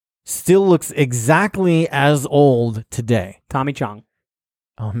 and still looks exactly as old today. Tommy Chong.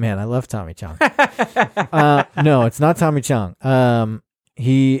 Oh man, I love Tommy Chong. No, it's not Tommy Chong.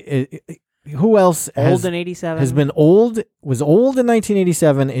 Who else Old in 87. has been old, was old in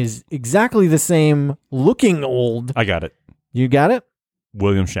 1987, is exactly the same looking old. I got it. You got it?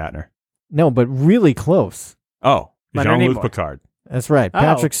 William Shatner. No, but really close. Oh, Leonard Jean-Luc Nimoy. Picard. That's right. Oh.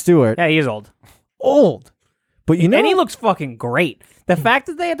 Patrick Stewart. Yeah, he is old. Old. But you know, And he looks fucking great. The fact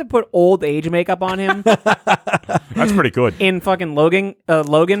that they had to put old age makeup on him That's pretty good. in fucking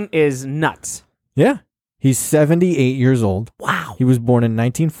Logan is nuts. yeah, he's 78 years old. Wow. He was born in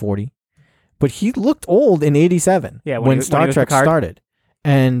 1940, but he looked old in 87 Yeah, when he Star was Trek Picard. started.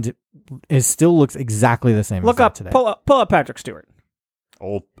 And it still looks exactly the same Look as that up, today. pull up Patrick Stewart.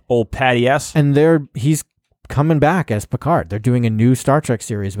 Old Patty S. And he's coming back as Picard. They're doing a new Star Trek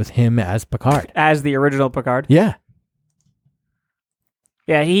series with him as Picard. As the original Picard. Yeah,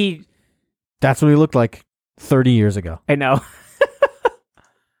 Yeah, that's what he looked like 30 years ago. I know.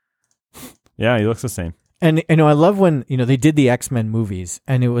 Yeah, he looks the same. And I love when they did the X-Men movies,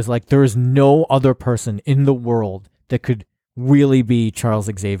 and it was like there is no other person in the world that could really be Charles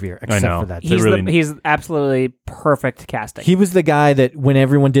Xavier except know. for that. They really- He's absolutely perfect casting. He was the guy that when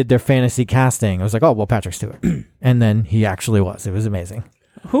everyone did their fantasy casting, I was like, oh well, Patrick Stewart, and then he actually was. It was amazing.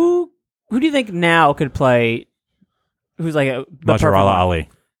 Who do you think now could play? Who's like the perfect Mahershala one? Ali.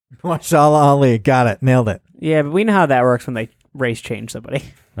 Mahershala Ali, got it, nailed it. Yeah, but we know how that works when they race change somebody.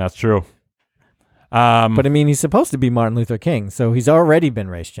 That's true. But I mean, he's supposed to be Martin Luther King, so he's already been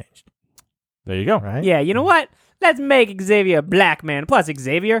race changed, There you go. right? Yeah, you know what? Let's make Xavier a black man. Plus,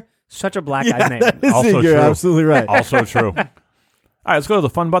 Xavier, such a black guy's name. that is Also it. You're true. absolutely right. Also true. All right, let's go to the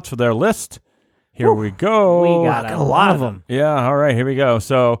fun butts for their list. Here we go. We got a lot of them. Yeah, all right, here we go.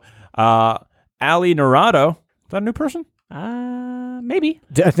 So, Ali Narado. Is that a new person? Maybe.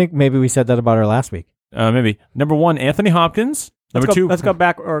 I think maybe we said that about her last week. Maybe. Number 1, Anthony Hopkins. Number 2. Let's go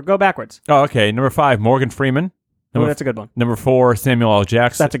back or go backwards. Oh, okay. Number 5, Morgan Freeman. Oh, that's a good one. Number 4, Samuel L.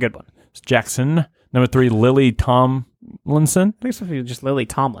 Jackson. That's a good one. Jackson. Number 3, Lily Tomlinson. I think it's supposed to be just Lily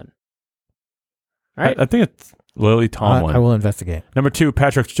Tomlin. Right? I think it's Lily Tomlin. I will investigate. Number 2,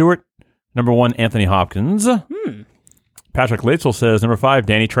 Patrick Stewart. Number 1, Anthony Hopkins. Patrick Latzel says number 5,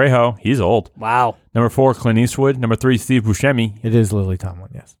 Danny Trejo. He's old. Wow. Number 4, Clint Eastwood. Number 3, Steve Buscemi. It is Lily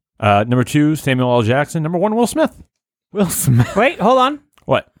Tomlin, yes. Number 2, Samuel L. Jackson. Number 1, Will Smith. Will Smith. Wait, hold on.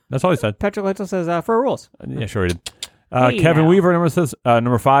 What? That's all he said. Patrick Little says for rules. Yeah, sure he did. Hey, Kevin now. Weaver.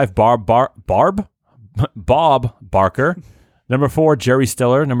 Number 5, Bob Barker. Number 4, Jerry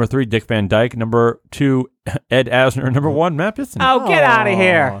Stiller. Number 3, Dick Van Dyke. Number 2, Ed Asner. Number 1, Matt Piston. Oh, get out of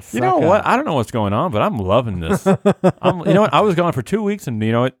here. You know what? I don't know what's going on, but I'm loving this. You know what? I was gone for 2 weeks, and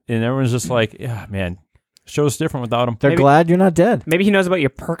you know what? And everyone's just like, yeah, man, show's different without him. They're glad you're not dead. Maybe he knows about your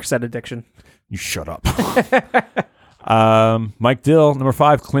Percocet addiction. You shut up. Mike Dill. Number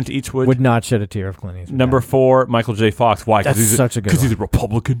 5, Clint Eastwood. Would not shed a tear if Clint Eastwood. Number 4, Michael J. Fox. Why? That's such a good Because one. he's a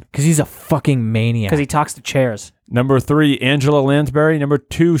Republican. Because he's a fucking maniac. Because he talks to chairs. Number 3, Angela Lansbury. Number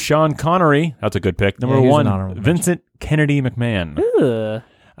 2, Sean Connery. That's a good pick. Number he was an 1, honorable Vincent Kennedy McMahon. Ugh.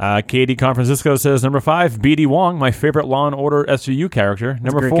 Katie Confrancisco says number 5, B.D. Wong, my favorite Law and Order SVU character.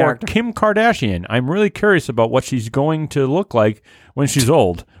 Number great 4, character. Kim Kardashian. I'm really curious about what she's going to look like when she's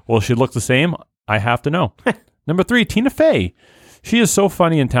old. Will she look the same? I have to know. Number 3, Tina Fey. She is so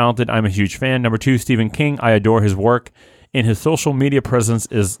funny and talented. I'm a huge fan. Number 2, Stephen King. I adore his work, and his social media presence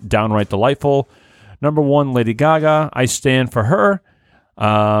is downright delightful. Number 1, Lady Gaga. I stand for her.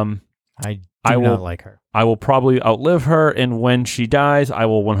 I do will- not like her. I will probably outlive her, and when she dies, I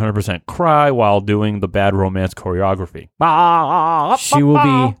will 100% cry while doing the bad romance choreography. She will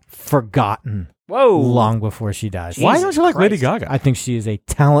be forgotten Whoa. long before she dies. Why Jesus don't you like Lady Christ. Gaga? I think she is a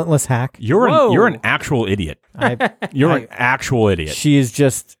talentless hack. You're Whoa. an actual idiot. You're an actual idiot. She is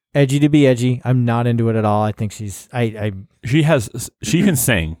just edgy to be edgy. I'm not into it at all. I think she's She can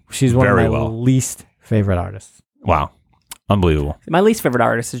sing. she's one very of my well. least favorite artists. Wow. Unbelievable. My least favorite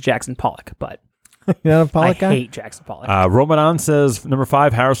artist is Jackson Pollock, but You not a Pollock I guy? hate Jackson Pollock. Romanon says number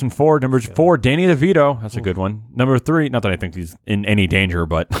 5, Harrison Ford. Number 4, Danny DeVito. That's a good one. Number 3, not that I think he's in any danger,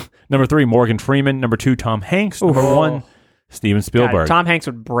 but number 3, Morgan Freeman. Number 2, Tom Hanks. Number 1, Steven God, Spielberg. Tom Hanks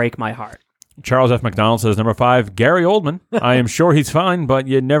would break my heart. Charles F. McDonald says number 5, Gary Oldman. I am sure he's fine, but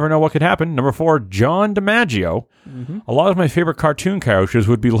you never know what could happen. Number 4, John DiMaggio. A lot of my favorite cartoon characters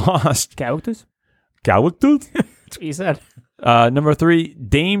would be lost. Characters? Characters? That's what you said. Number 3,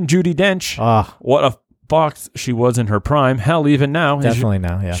 Dame Judi Dench. Ah, What a fox she was in her prime. Hell, even now. And definitely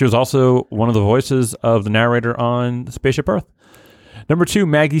now. Yeah. She was also one of the voices of the narrator on Spaceship Earth. Number 2,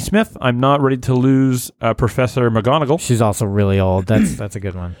 Maggie Smith. I'm not ready to lose Professor McGonagall. She's also really old. That's a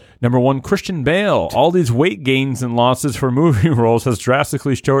good one. Number 1, Christian Bale. All these weight gains and losses for movie roles has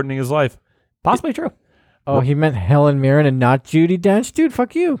drastically shortening his life. Possibly true. Oh, he meant Helen Mirren and not Judi Dench? Dude,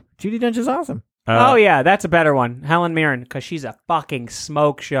 fuck you. Judi Dench is awesome. Oh, yeah, that's a better one. Helen Mirren, because she's a fucking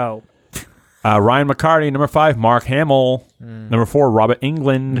smoke show. Ryan McCarty. Number 5, Mark Hamill. Number 4, Robert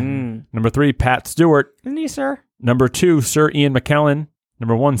Englund. Number 3, Pat Stewart. Isn't he, sir? Number 2, Sir Ian McKellen.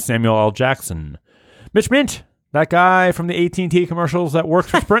 Number 1, Samuel L. Jackson. Mitch Mint, that guy from the AT&T commercials that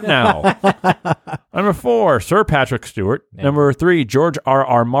works for Sprint now. Number 4, Sir Patrick Stewart. Number 3, George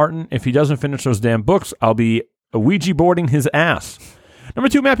R.R. Martin. If he doesn't finish those damn books, I'll be Ouija boarding his ass. Number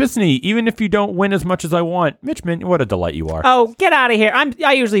 2, Matt Pistony. Even if you don't win as much as I want, Mitch Mint, what a delight you are. Oh, get out of here.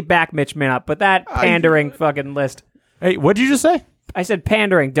 I usually back Mitch Mint up, but that pandering fucking list. Hey, what did you just say? I said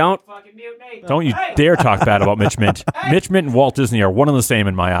pandering. Don't fucking mute me. Don't you dare talk bad about Mitch Mint. Mitch Mint and Walt Disney are one and the same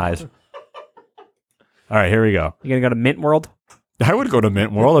in my eyes. All right, here we go. You gonna go to Mint World? I would go to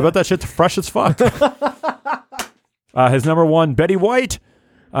Mint World. I bet that shit's fresh as fuck. His number 1, Betty White.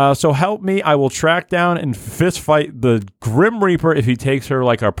 So help me, I will track down and fist fight the Grim Reaper if he takes her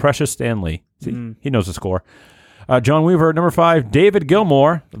like our precious Stanley. See, he knows the score. John Weaver. Number 5, David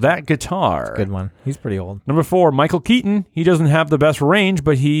Gilmour. That guitar. Good one. He's pretty old. Number 4, Michael Keaton. He doesn't have the best range,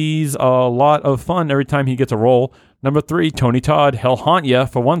 but he's a lot of fun every time he gets a role. Number 3, Tony Todd. He'll haunt ya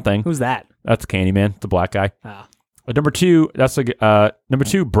for one thing. Who's that? That's Candyman, the black guy. Ah. Number 2, number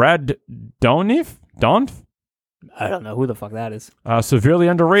 2, Brad Dourif. I don't know who the fuck that is. Severely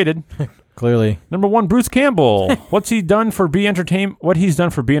underrated. Clearly. Number 1, Bruce Campbell. What he's done for B Entertainment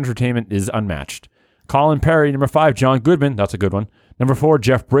is unmatched. Colin Perry. Number 5, John Goodman. That's a good one. Number 4,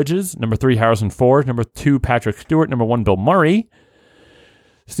 Jeff Bridges. Number 3, Harrison Ford. Number 2, Patrick Stewart. Number 1, Bill Murray.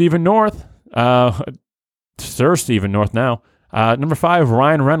 Stephen North. Sir Stephen North now. Number 5,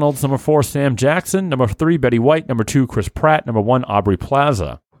 Ryan Reynolds. Number 4, Sam Jackson. Number 3, Betty White. Number 2, Chris Pratt. Number 1, Aubrey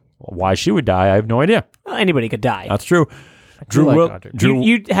Plaza. Why she would die, I have no idea. Well, anybody could die. That's true. Audrey.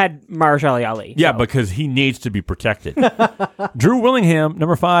 You had Mahershala Ali. Yeah, so. because he needs to be protected. Drew Willingham,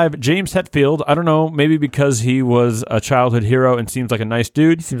 number 5, James Hetfield. I don't know, maybe because he was a childhood hero and seems like a nice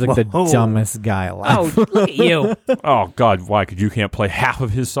dude. Seems like the Whoa. dumbest guy alive. Oh, look at you. Oh, God, why? Because you can't play half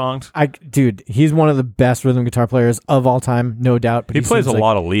of his songs? Dude, he's one of the best rhythm guitar players of all time, no doubt. But He plays seems a like-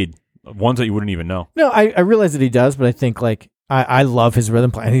 lot of lead, ones that you wouldn't even know. No, I realize that he does, but I think I love his rhythm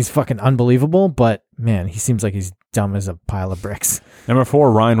play, and he's fucking unbelievable. But man, he seems like he's dumb as a pile of bricks. Number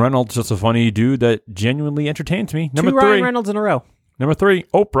 4, Ryan Reynolds, just a funny dude that genuinely entertains me. Number 2 3, Ryan Reynolds in a row. Number 3,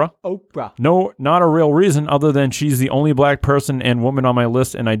 Oprah. Oprah. No, not a real reason other than she's the only black person and woman on my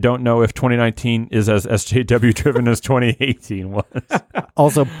list, and I don't know if 2019 is as SJW driven as 2018 was.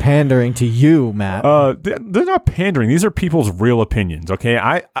 Also pandering to you, Matt. They're not pandering. These are people's real opinions, okay?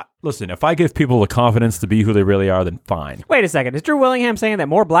 I listen, if I give people the confidence to be who they really are, then fine. Wait a second. Is Drew Willingham saying that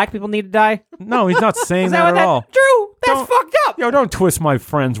more black people need to die? No, he's not saying Is that what at all. Drew, that's Don't- fucked up. Yo, don't twist my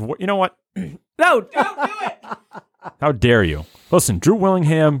friend's... You know what? No, don't do it. How dare you? Listen, Drew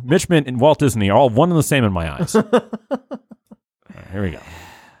Willingham, Mitch Mint, and Walt Disney are all one and the same in my eyes. All right, here we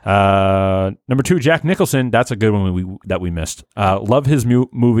go. Number 2, Jack Nicholson. That's a good one that we missed. Love his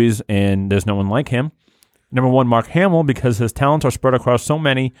movies, and there's no one like him. Number 1, Mark Hamill, because his talents are spread across so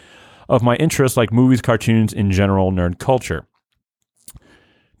many of my interests, like movies, cartoons, in general, nerd culture.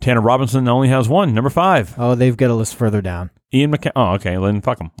 Tanner Robinson only has 1. Number 5. Oh, they've got a list further down. Ian McKellen. Oh, okay. Then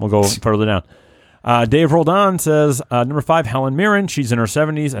fuck him. We'll go further down. Dave Roldan says, number 5, Helen Mirren. She's in her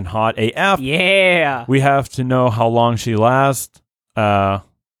 70s and hot AF. Yeah. We have to know how long she lasts.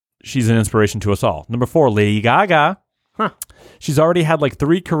 She's an inspiration to us all. Number 4, Lady Gaga. Huh. She's already had like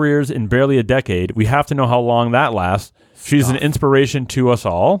 3 careers in barely a decade. We have to know how long that lasts. She's an inspiration to us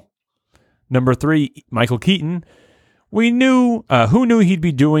all. Number 3, Michael Keaton. We knew who knew he'd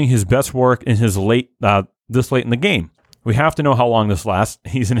be doing his best work in his this late in the game. We have to know how long this lasts.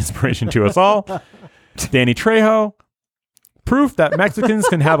 He's an inspiration to us all. Danny Trejo. Proof that Mexicans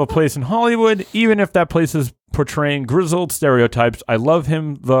can have a place in Hollywood, even if that place is portraying grizzled stereotypes. I love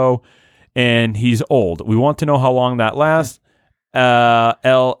him, though, and he's old. We want to know how long that lasts.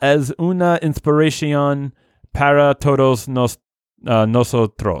 Él es una inspiración para todos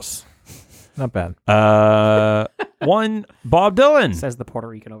nosotros. Not bad. One, Bob Dylan. Says the Puerto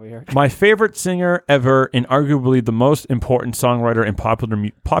Rican over here. My favorite singer ever and arguably the most important songwriter in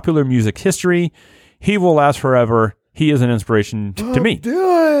popular music history. He will last forever. He is an inspiration to me.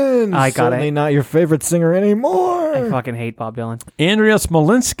 Dylan. I got Certainly it. not your favorite singer anymore. I fucking hate Bob Dylan. Andrea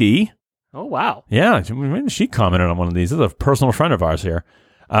Smolinski. Oh, wow. Yeah, she commented on one of these. This is a personal friend of ours here.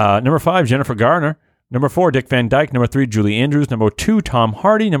 Number 5, Jennifer Garner. Number 4, Dick Van Dyke. Number 3, Julie Andrews. Number 2, Tom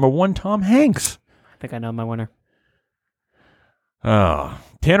Hardy. Number 1, Tom Hanks. I think I know my winner.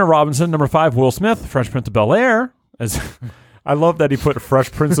 Tanner Robinson. Number 5, Will Smith. Fresh Prince of Bel-Air. I love that he put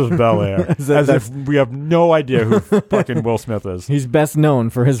Fresh Prince of Bel-Air as if we have no idea who fucking Will Smith is. He's best known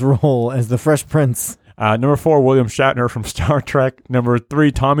for his role as the Fresh Prince. Number 4, William Shatner from Star Trek. Number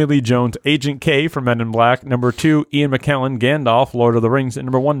 3, Tommy Lee Jones, Agent K from Men in Black. Number 2, Ian McKellen, Gandalf, Lord of the Rings. And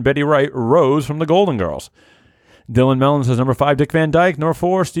number 1, Betty Wright, Rose from The Golden Girls. Dylan Mellon says number 5, Dick Van Dyke. Number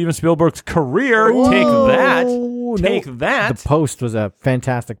 4, Steven Spielberg's career. Whoa. Take that. The Post was a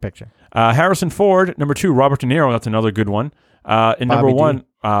fantastic picture. Harrison Ford. Number 2, Robert De Niro. That's another good one. And number Bobby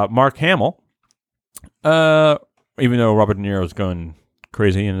 1, Mark Hamill. Even though Robert De Niro is going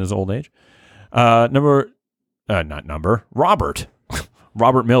crazy in his old age. Robert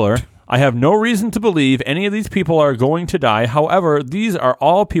Miller. I have no reason to believe any of these people are going to die. However, these are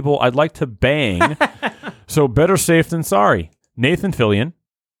all people I'd like to bang. So better safe than sorry. Nathan Fillion,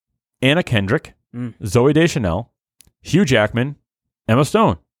 Anna Kendrick, Zooey Deschanel, Hugh Jackman, Emma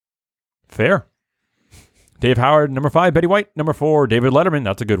Stone. Fair. Dave Howard, number 5, Betty White. Number 4, David Letterman.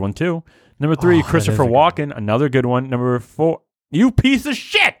 That's a good one, too. Number 3, Christopher Walken. Another good one. Number 4, you piece of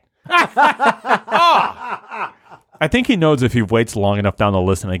shit! I think he knows if he waits long enough down the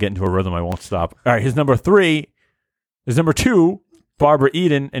list and I get into a rhythm, I won't stop. All right, his number 3 is number 2, Barbara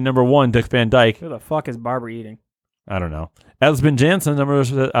Eden, and number 1, Dick Van Dyke. Who the fuck is Barbara eating? I don't know. Esben Janssen, number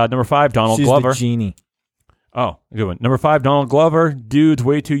 5, Donald She's Glover. the genie. Oh, good one. Number 5, Donald Glover. Dude's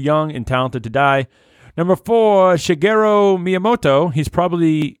way too young and talented to die. Number 4, Shigeru Miyamoto. He's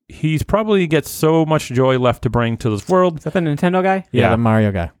probably gets so much joy left to bring to this world. Is that the Nintendo guy? Yeah, the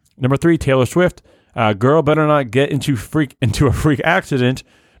Mario guy. Number 3, Taylor Swift. Girl better not get into a freak accident.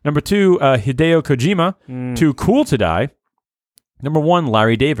 Number 2, Hideo Kojima. Too cool to die. Number 1,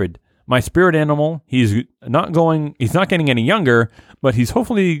 Larry David. My spirit animal. He's not getting any younger, but he's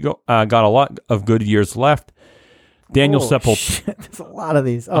hopefully got a lot of good years left. Daniel Sepultura. There's a lot of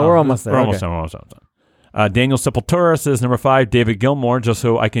these. Oh, we're almost there. We're almost done. Daniel Sepultura says number 5, David Gilmour, just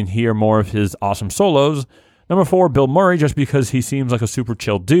so I can hear more of his awesome solos. Number 4, Bill Murray, just because he seems like a super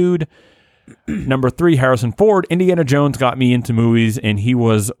chill dude. Number 3, Harrison Ford. Indiana Jones got me into movies, and he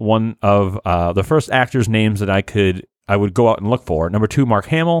was one of the first actors' names that I would go out and look for. Number 2, Mark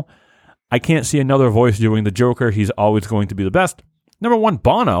Hamill. I can't see another voice doing the Joker. He's always going to be the best. Number 1,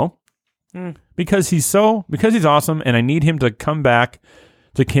 Bono, because he's awesome, and I need him to come back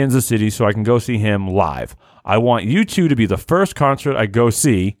to Kansas City so I can go see him live. I want U2 to be the first concert I go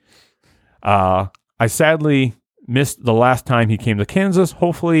see. I sadly missed the last time he came to Kansas.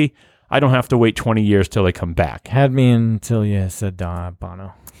 Hopefully, I don't have to wait 20 years till they come back. Had me until you said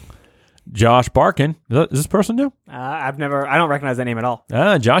Bono. Josh Barkin. Is this person new? I don't recognize that name at all.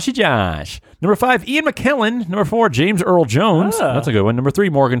 Joshy Josh. Number 5, Ian McKellen. Number 4, James Earl Jones. That's a good one. Number 3,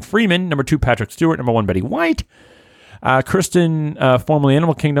 Morgan Freeman. Number 2, Patrick Stewart. Number 1, Betty White. Kristen, formerly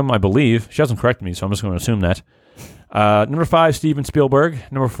Animal Kingdom, I believe. She hasn't corrected me, so I'm just going to assume that. Number 5, Steven Spielberg.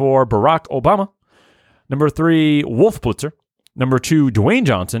 Number 4, Barack Obama. Number 3, Wolf Blitzer. Number 2, Dwayne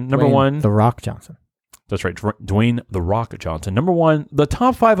Johnson. Number 1, The Rock Johnson. That's right, Dwayne The Rock Johnson. Number 1, the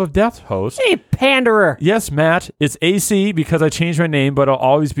Top 5 of Death host. Hey, panderer. Yes, Matt, it's AC because I changed my name, but I'll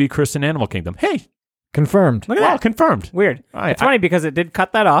always be Kristen Animal Kingdom. Hey, Confirmed. Look at wow, that. confirmed. Weird. It's funny because it did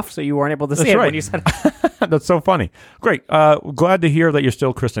cut that off, so you weren't able to see That's it right. when you said it. That's so funny. Great. Glad to hear that you're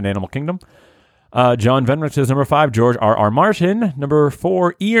still Kristen Animal Kingdom. John Venrick says number 5, George R.R. Martin. Number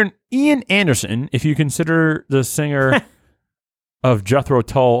 4, Ian Anderson, if you consider the singer of Jethro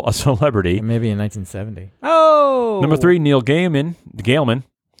Tull a celebrity. Maybe in 1970. Oh. Number 3, Neil Gaiman.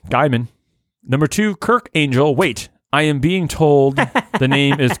 Number 2, Kirk Angel. Wait, I am being told the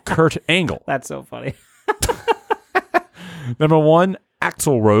name is Kurt Angle. That's so funny. Number 1,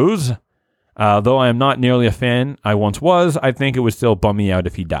 Axl Rose. Though I am not nearly a fan I once was, I think it would still bum me out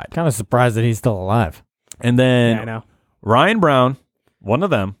if he died. Kind of surprised that he's still alive. And then Yeah, I know. Ryan Brown, one of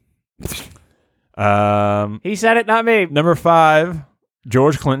them. He said it, not me. Number 5,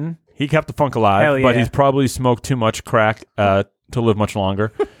 George Clinton. He kept the funk alive, Hell but yeah. he's probably smoked too much crack to live much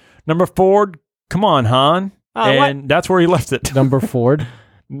longer. Number 4, come on, Han. And that's where he left it. Number Ford.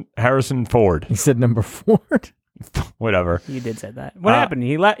 Harrison Ford. He said number Ford. Whatever. You did say that. What happened?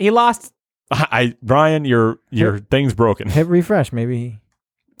 He lost. Brian, your thing's broken. Hit refresh, maybe.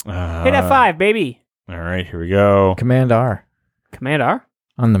 Hit F5, baby. All right, here we go. Command R. Command R?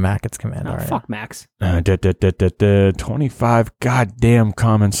 On the Mac, it's Command Oh, R. fuck Max. 25 goddamn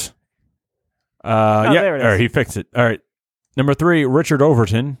comments. there it is. All right, he fixed it. All right. Number 3, Richard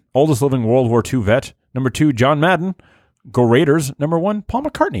Overton, oldest living World War II vet. Number 2, John Madden. Go Raiders. Number 1, Paul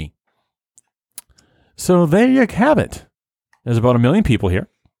McCartney. So there you have it. There's about 1 million people here.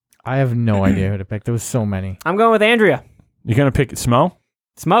 I have no idea who to pick. There was so many. I'm going with Andrea. You're going to pick Smo?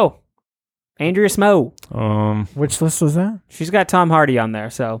 Smo. Andrea Smo. Which list was that? She's got Tom Hardy on there,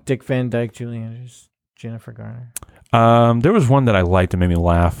 so. Dick Van Dyke, Julie Andrews, Jennifer Garner, There was one that I liked that made me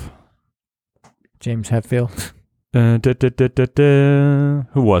laugh. James Hetfield,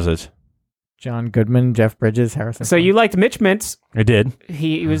 Who was it? John Goodman, Jeff Bridges, Harrison. So you liked Mitch Mintz. I did.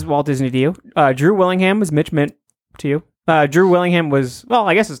 He was Walt Disney to you. Drew Willingham was Mitch Mint to you. Drew Willingham was, well,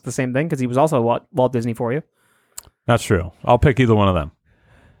 I guess it's the same thing because he was also Walt Disney for you. That's true. I'll pick either one of them.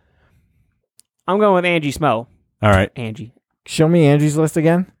 I'm going with Angie Smo. All right. Angie. Show me Angie's list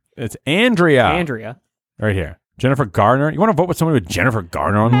again. It's Andrea. Andrea. Right here. Jennifer Garner. You want to vote with somebody with Jennifer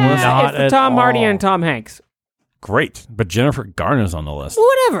Garner on the list? Not It's at Tom Hardy all. and Tom Hanks. Great. But Jennifer Garner's on the list.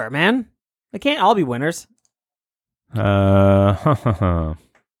 Whatever, man. They can't all be winners. What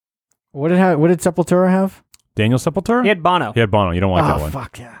did Sepultura have? Daniel Sepultura? He had Bono. He had Bono. You don't like Oh, that one.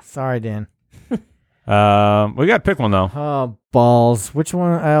 fuck yeah. Sorry, Dan. We got to pick one, though. Oh, balls. Which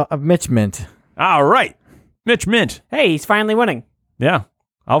one? Mitch Mint. All right. Mitch Mint. Hey, he's finally winning. Yeah.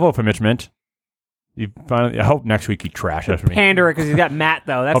 I'll vote for Mitch Mint. I hope next week he trashes me. Panderer because he's got Matt,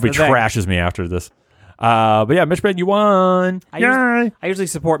 though. That's Hope he the thing. trashes me after this. But yeah, Mitch Mint, you won. I usually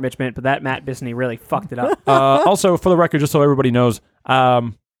support Mitch Mint, but that Matt Bisney really fucked it up. Also, for the record, just so everybody knows,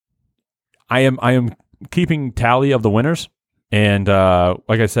 I am keeping tally of the winners, and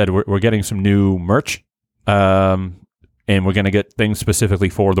like I said, we're getting some new merch, and we're going to get things specifically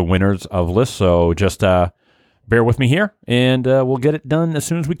for the winners of lists. So just bear with me here, and we'll get it done as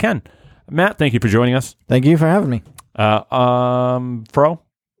soon as we can. Matt, thank you for joining us. Thank you for having me. Fro.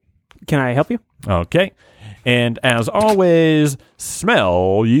 Can I help you? Okay. And as always,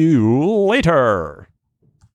 smell you later.